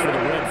to reach for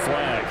the red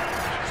flag.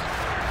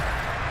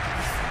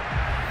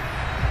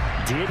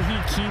 Did he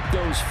keep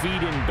those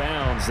feet in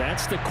bounds?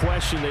 That's the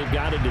question they've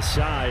got to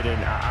decide.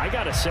 And I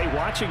got to say,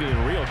 watching it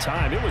in real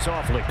time, it was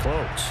awfully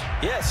close.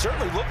 Yeah, it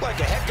certainly looked like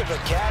a heck of a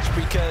catch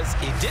because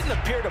he didn't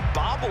appear to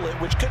bobble it,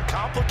 which could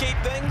complicate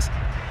things.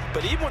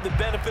 But even with the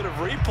benefit of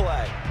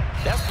replay,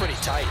 that's pretty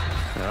tight.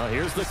 Well,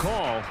 here's the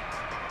call.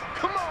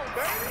 Come on,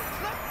 baby.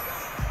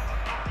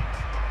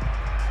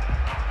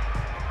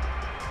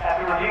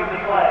 After review of the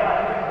play,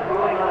 the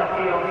ruling on the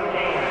field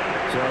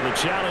stands. So the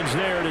challenge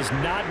there does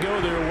not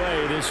go their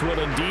way. This will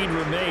indeed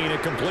remain a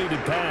completed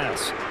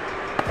pass.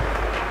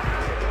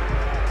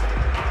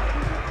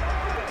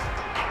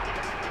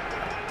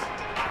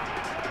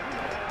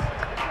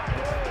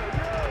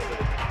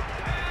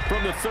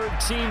 From the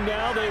 13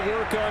 now, they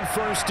work on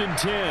 1st and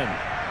 10.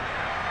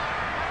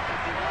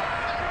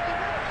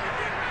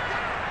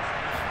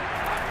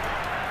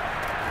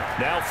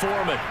 Now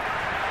Foreman.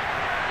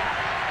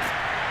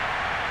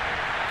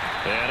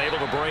 And able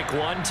to break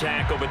one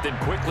tackle, but then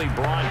quickly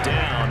brought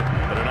down.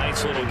 But a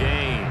nice little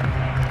gain.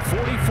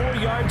 44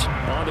 yards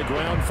on the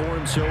ground for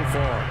him so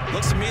far.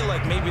 Looks to me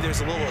like maybe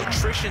there's a little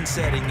attrition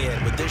setting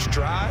in with this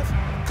drive.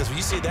 Because when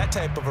you see that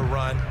type of a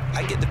run,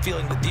 I get the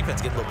feeling the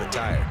defense gets a little bit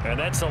tired. And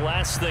that's the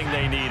last thing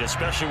they need,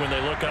 especially when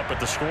they look up at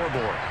the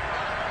scoreboard.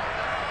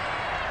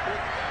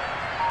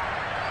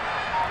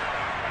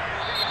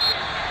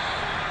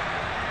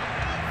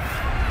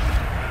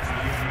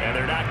 And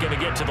they're not going to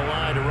get to the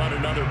line to run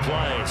another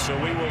play. So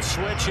we will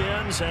switch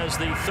ends as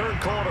the third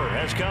quarter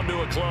has come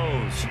to a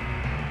close.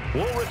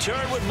 We'll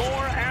return with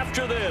more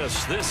after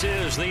this. This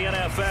is the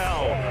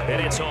NFL,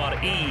 and it's on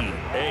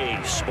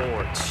EA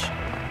Sports.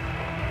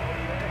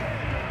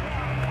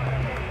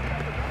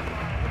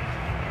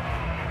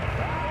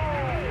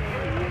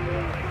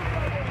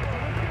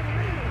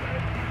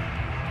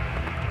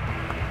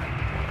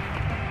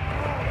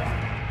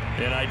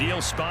 An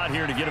ideal spot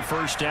here to get a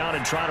first down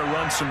and try to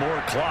run some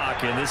more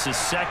clock, and this is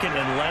 2nd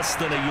and less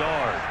than a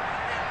yard.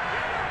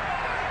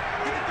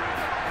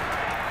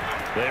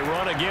 They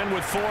run again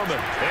with Foreman,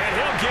 and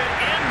he'll get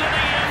into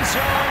the end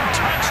zone.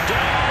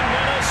 Touchdown,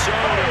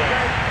 Minnesota.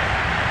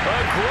 A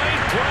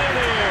great play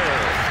there.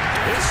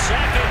 His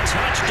 2nd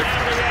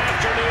touchdown of the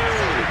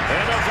afternoon,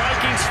 and the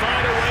Vikings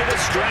find a way to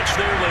stretch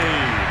their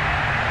lead.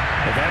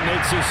 Well, that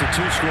makes this a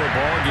 2-score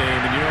ball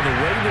game, and you know the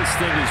way this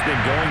thing has been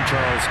going,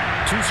 Charles,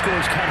 2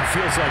 scores kind of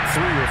feels like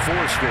 3 or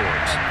 4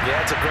 scores.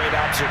 Yeah, it's a great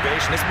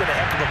observation. It's been a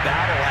heck of a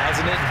battle,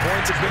 hasn't it? And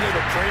points have been at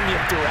a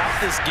premium throughout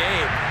this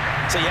game.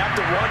 So you have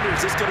to wonder,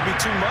 is this going to be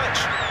too much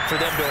for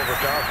them to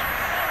overcome?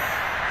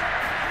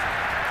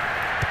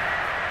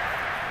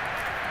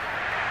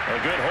 A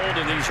good hold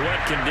in these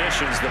wet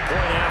conditions. The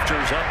point after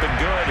is up and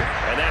good,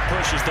 and that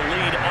pushes the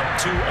lead up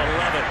to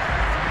 11.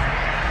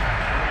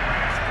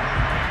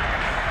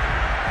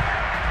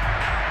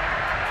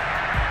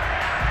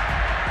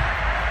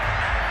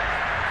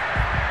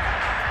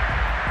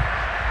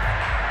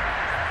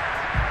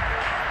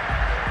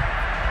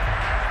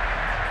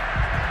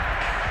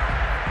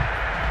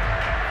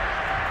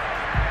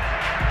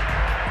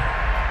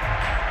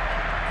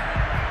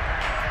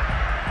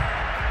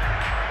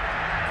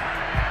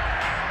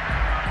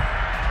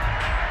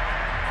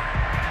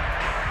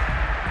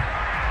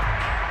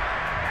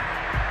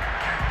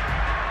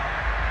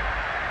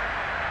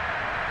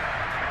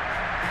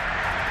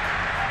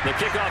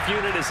 The kickoff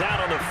unit is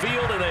out on the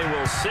field, and they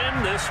will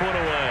send this one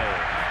away.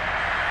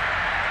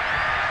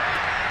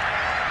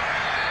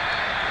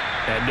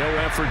 And no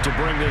effort to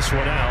bring this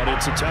one out.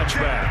 It's a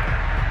touchback.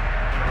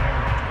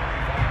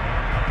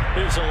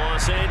 Here's the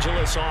Los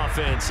Angeles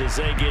offense as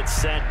they get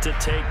set to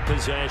take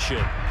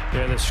possession.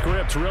 Yeah, the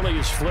script really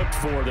is flipped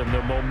for them.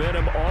 The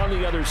momentum on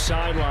the other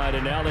sideline,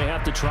 and now they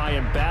have to try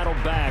and battle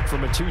back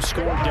from a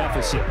 2-score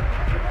deficit.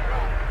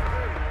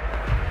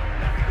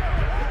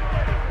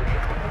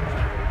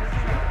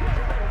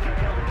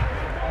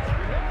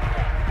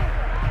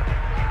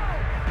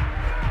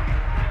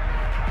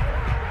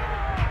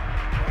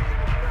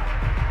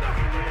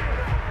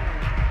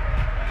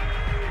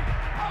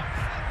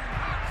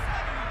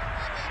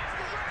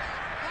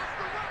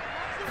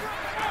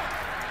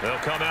 They'll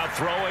come out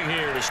throwing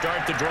here to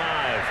start the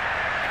drive.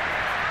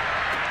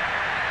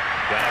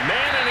 Got a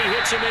man, and he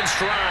hits him in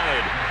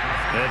stride.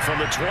 And from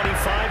the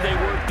 25, they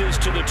work this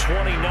to the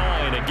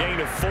 29, a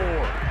gain of 4.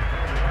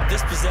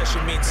 This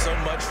possession means so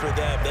much for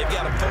them. They've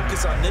got to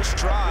focus on this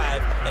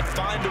drive and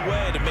find a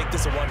way to make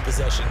this a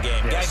one-possession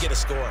game. Yes. Got to get a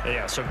score.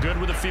 Yeah, so good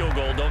with a field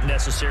goal. Don't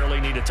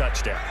necessarily need a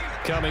touchdown.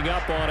 Coming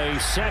up on a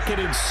 2nd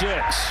and 6.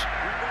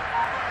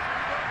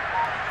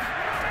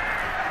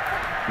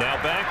 Now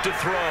back to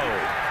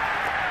throw.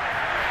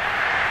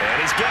 And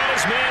he's got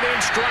his man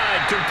in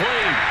stride,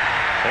 complete.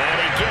 And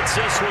he gets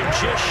this one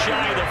just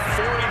shy of the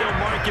 40. They'll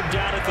mark him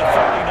down at the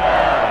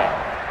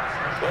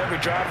 39. Well, every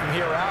drive from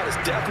here out is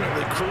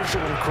definitely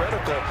crucial and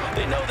critical.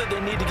 They know that they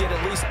need to get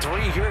at least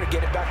 3 here to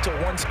get it back to a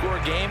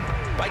 1-score game.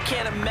 But I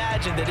can't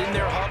imagine that in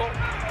their huddle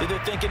that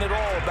they're thinking at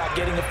all about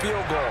getting a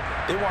field goal.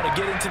 They want to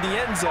get into the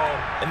end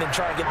zone and then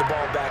try and get the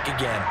ball back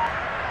again.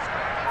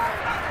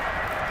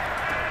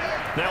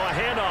 Now a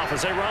handoff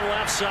as they run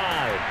left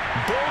side.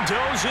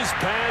 Bulldozes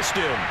past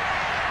him.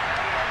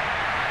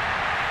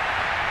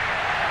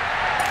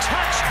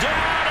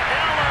 Touchdown,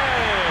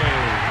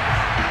 Ellard!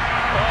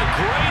 A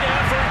great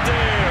effort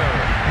there.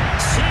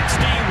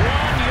 61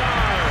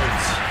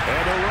 yards.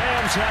 And the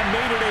Rams have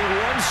made it a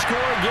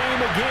 1-score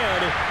game again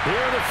here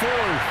in the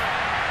 4th.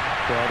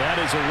 Well,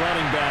 that is a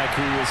running back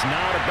who is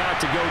not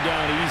about to go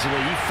down easily.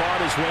 He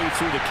fought his way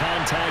through the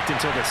contact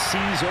until the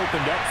seas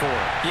opened up for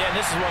him. Yeah, and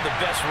this is one of the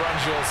best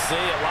runs you'll see.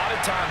 A lot of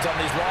times on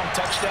these long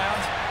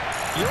touchdowns,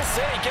 you'll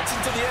say he gets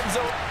into the end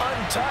zone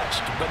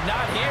untouched, but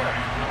not here.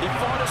 He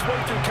fought his way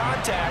through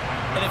contact,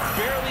 and it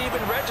barely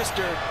even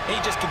registered. He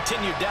just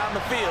continued down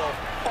the field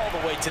all the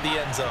way to the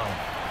end zone.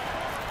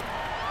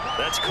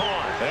 That's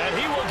caught. And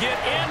he will get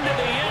into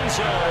the end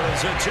zone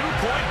as a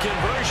 2-point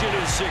conversion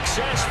is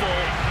successful.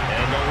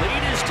 And the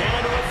lead is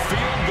down to a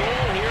field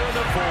goal here in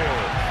the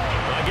 4th.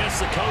 I guess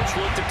the coach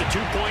looked at the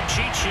 2-point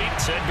cheat sheet,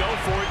 said go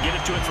for it, get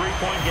it to a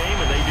 3-point game,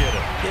 and they did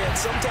it. Yeah, and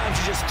sometimes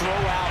you just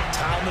throw out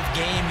time of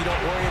game. You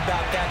don't worry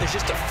about that. There's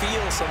just a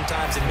feel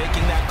sometimes in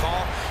making that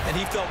call. And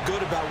he felt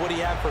good about what he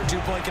had for a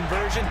 2-point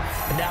conversion.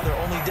 And now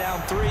they're only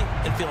down 3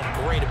 and feeling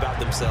great about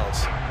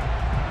themselves.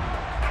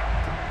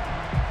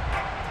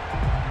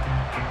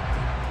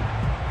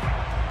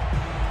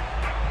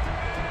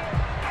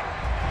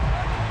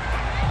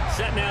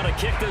 Set now to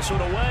kick this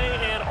one away,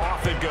 and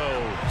off it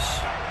goes.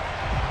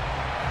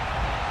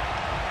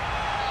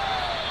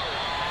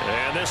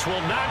 And this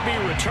will not be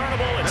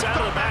returnable. It's out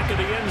of the back of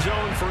the end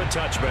zone for a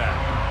touchback.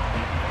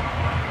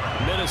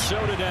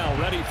 Minnesota now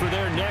ready for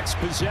their next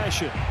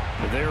possession.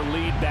 Their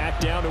lead back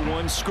down to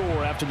 1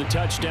 score after the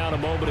touchdown a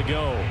moment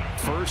ago.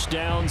 First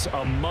down's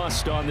a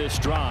must on this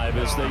drive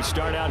as they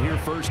start out here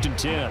 1st and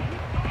 10.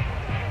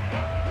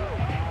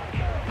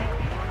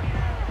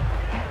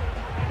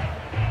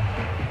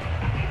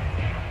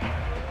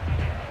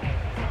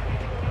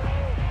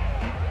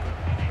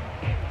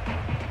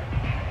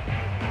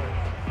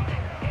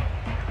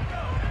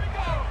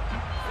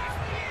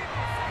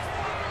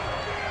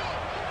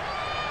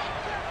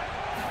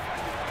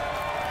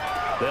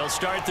 They'll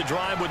start the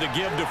drive with a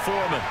give to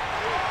Foreman.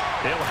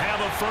 He'll have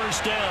a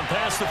first down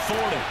past the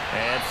 40.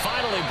 And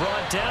finally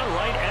brought down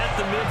right at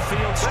the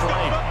midfield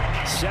stripe.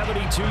 72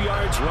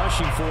 yards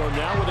rushing for him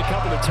now with a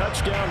couple of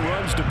touchdown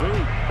runs to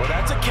boot. Well,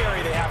 that's a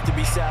carry they have to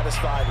be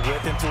satisfied with.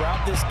 And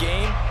throughout this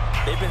game,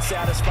 they've been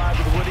satisfied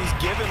with what he's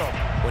given them.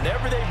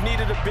 Whenever they've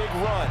needed a big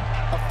run,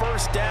 a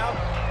first down,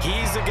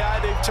 he's the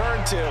guy they've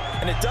turned to.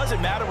 And it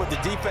doesn't matter what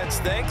the defense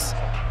thinks.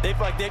 They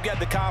feel like they've got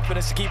the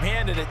confidence to keep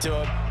handing it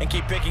to him and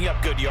keep picking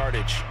up good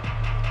yardage.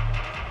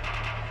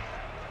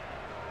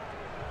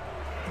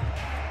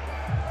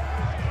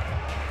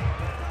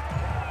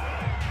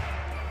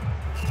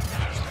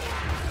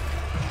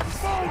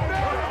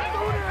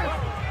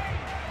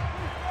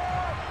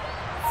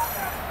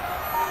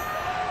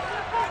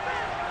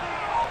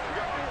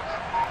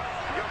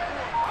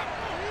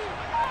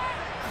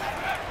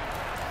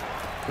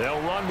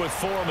 They'll run with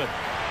Foreman.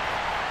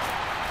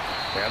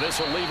 And this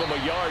will leave him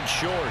a yard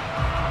short.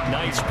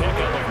 Nice pickup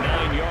of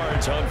 9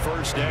 yards on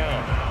first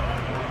down.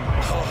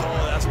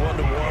 Oh, that's one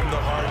to warm the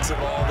heart hearts of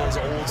all those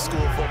old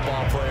school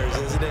football players,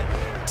 isn't it?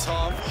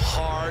 Tough,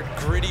 hard,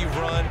 gritty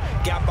run,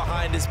 got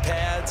behind his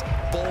pads,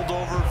 bowled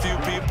over a few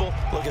people.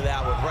 Look at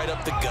that one, right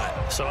up the gut.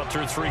 Saw it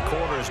through 3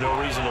 quarters, no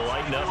reason to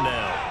lighten up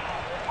now.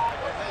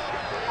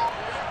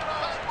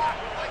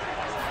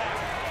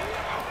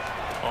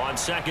 On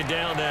second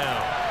down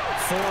now,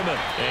 Foreman,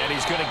 and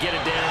he's going to get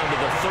it down to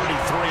the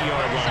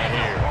 33-yard line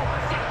here.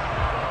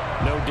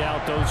 No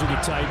doubt those are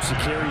the types of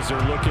carries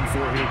they're looking for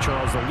here,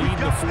 Charles. The lead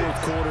in the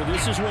 4th quarter.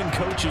 This is when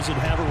coaches that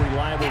have a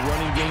reliable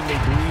running game, they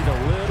breathe a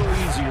little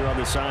easier on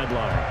the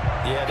sideline.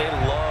 Yeah, they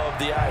love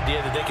the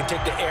idea that they can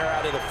take the air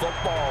out of the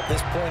football at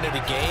this point of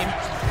the game.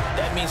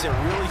 That means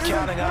they're really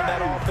counting on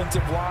that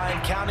offensive line,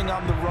 counting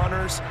on the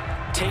runners,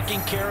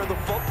 taking care of the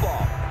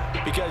football.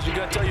 Because you're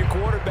going to tell your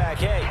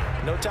quarterback, hey,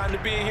 no time to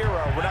be a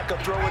hero. We're not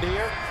going to throw it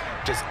here.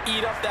 Just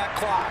eat up that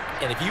clock.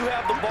 And if you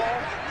have the ball,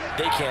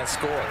 they can't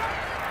score.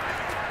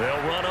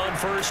 They'll run on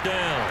first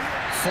down.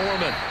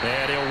 Foreman,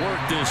 and he'll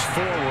work this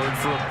forward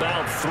for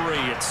about 3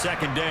 at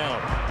second down.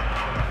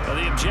 Now,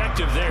 the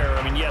objective there,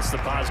 I mean, yes, the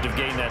positive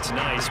gain, that's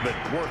nice, but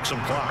work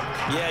some clock.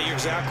 Yeah, you're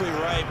exactly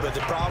right, but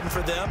the problem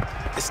for them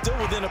is still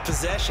within a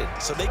possession,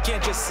 so they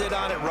can't just sit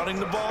on it running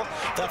the ball.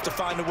 They'll have to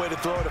find a way to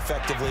throw it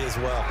effectively as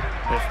well.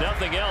 If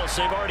nothing else,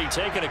 they've already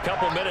taken a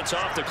couple minutes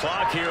off the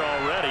clock here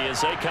already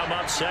as they come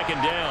up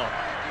second down.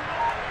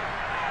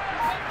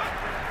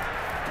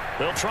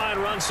 They'll try and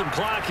run some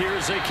clock here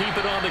as they keep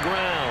it on the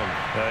ground.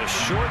 A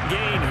short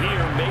gain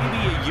here, maybe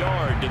a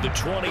yard to the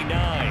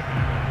 29.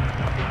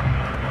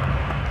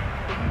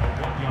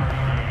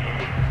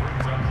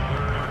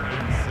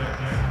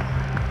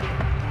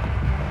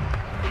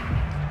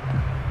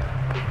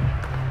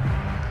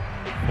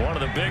 One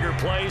of the bigger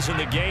plays in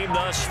the game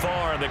thus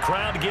far. The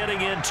crowd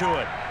getting into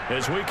it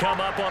as we come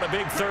up on a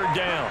big 3rd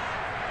down.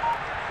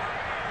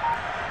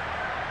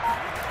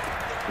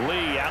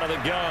 Lee out of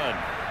the gun.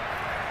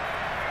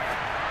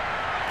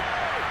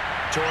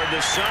 Toward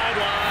the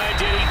sideline.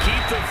 Did he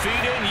keep the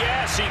feet in?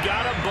 Yes, he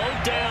got them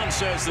both down,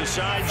 says the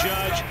side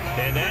judge.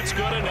 And that's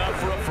good enough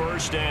for a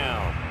first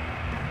down.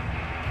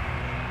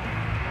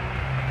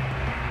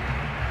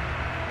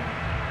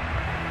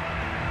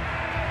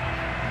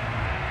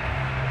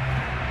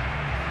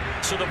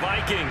 So the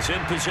Vikings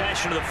in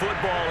possession of the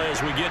football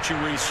as we get you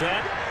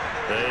reset.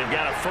 They've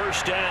got a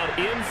first down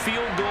in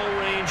field goal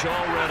range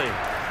already.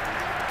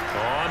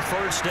 On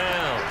first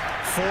down,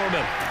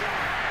 Foreman.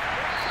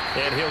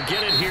 And he'll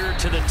get it here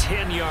to the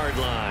 10-yard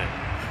line.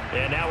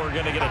 And now we're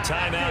going to get a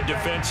timeout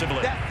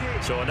defensively.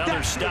 So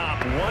another stop,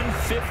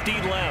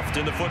 1:50 left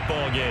in the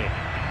football game.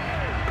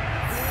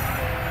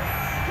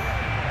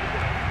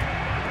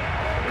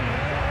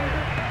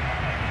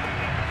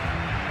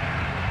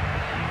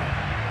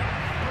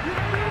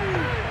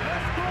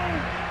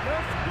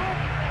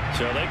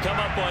 So they come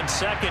up on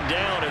second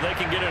down, and they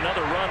can get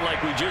another run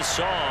like we just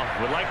saw.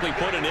 Would likely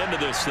put an end to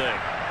this thing.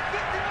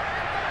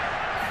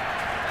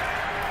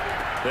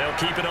 They'll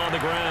keep it on the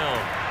ground.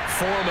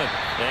 Foreman,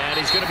 and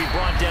he's going to be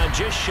brought down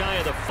just shy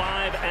of the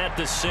 5 at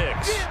the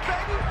 6.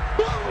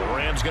 The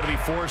Rams going to be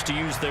forced to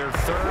use their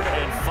 3rd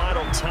and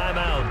final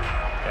timeout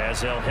as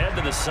they'll head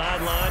to the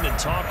sideline and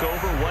talk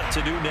over what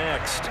to do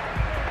next.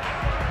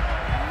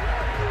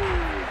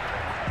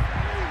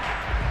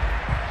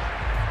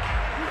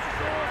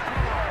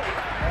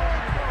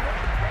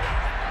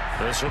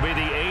 This will be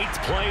the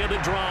 8th play of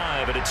the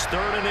drive, and it's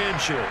 3rd and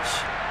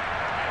inches.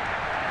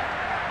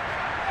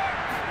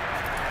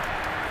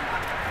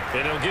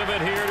 And he'll give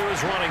it here to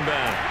his running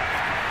back.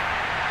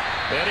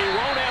 And he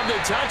won't have the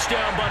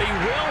touchdown, but he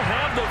will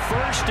have the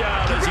first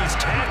down as he's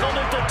tackled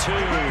at the 2.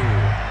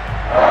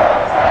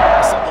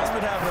 Someone's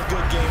been having a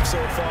good game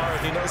so far.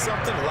 And you know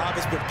something? A lot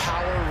of it's been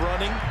power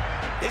running.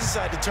 They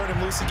decided to turn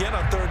him loose again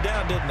on 3rd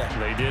down, didn't they?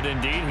 They did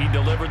indeed. He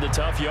delivered the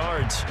tough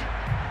yards.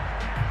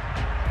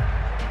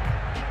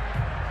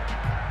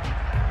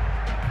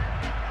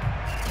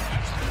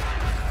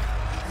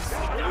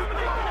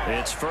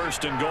 It's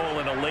 1st and goal,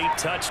 and a late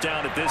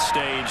touchdown at this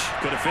stage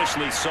could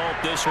officially salt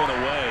this one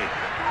away.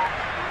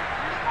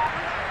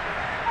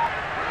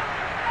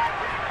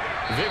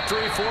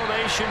 Victory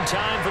formation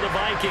time for the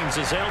Vikings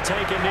as they'll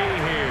take a knee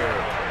here.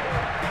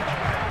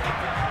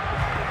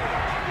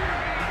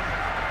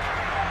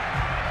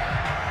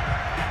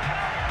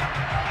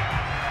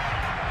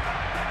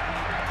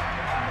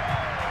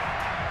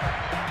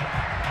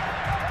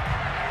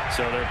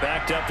 So they're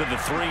backed up to the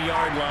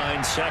 3-yard line,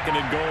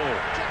 2nd and goal.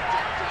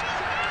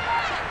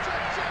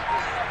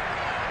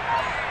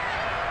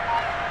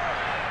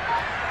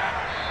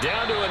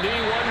 Down to a knee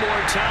one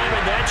more time,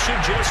 and that should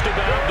just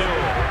about do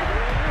it.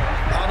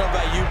 I don't know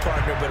about you,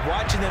 partner, but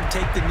watching them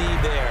take the knee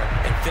there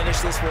and finish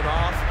this one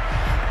off,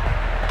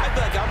 I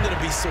feel like I'm going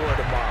to be sore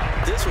tomorrow.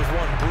 This was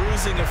one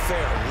bruising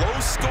affair. Low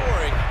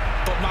scoring,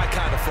 but my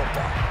kind of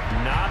football.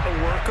 Not a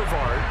work of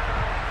art,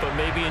 but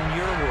maybe in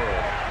your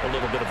world. a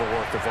little bit of a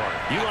work of art.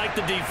 You like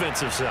the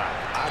defensive side.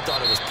 I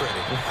thought it was pretty.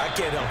 I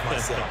can't help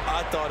myself.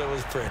 I thought it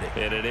was pretty.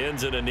 And it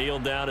ends in a kneel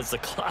down as the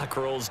clock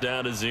rolls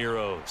down to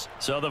zeros.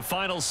 So the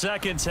final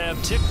seconds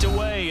have ticked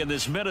away in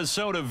this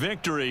Minnesota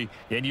victory.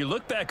 And you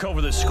look back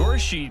over the score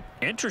sheet,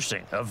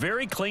 interesting. A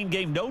very clean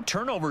game, no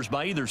turnovers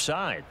by either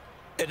side.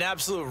 An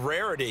absolute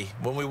rarity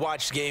when we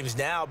watch games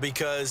now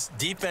because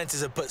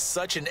defenses have put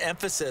such an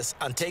emphasis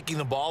on taking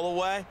the ball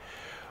away.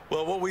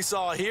 Well, what we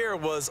saw here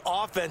was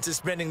offenses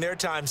spending their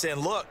time saying,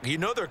 look, you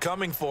know they're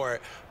coming for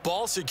it.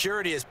 Ball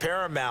security is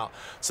paramount.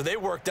 So they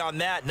worked on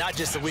that, not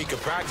just a week of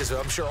practice,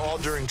 but I'm sure all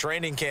during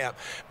training camp.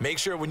 Make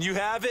sure when you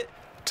have it,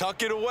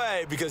 tuck it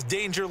away because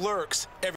danger lurks every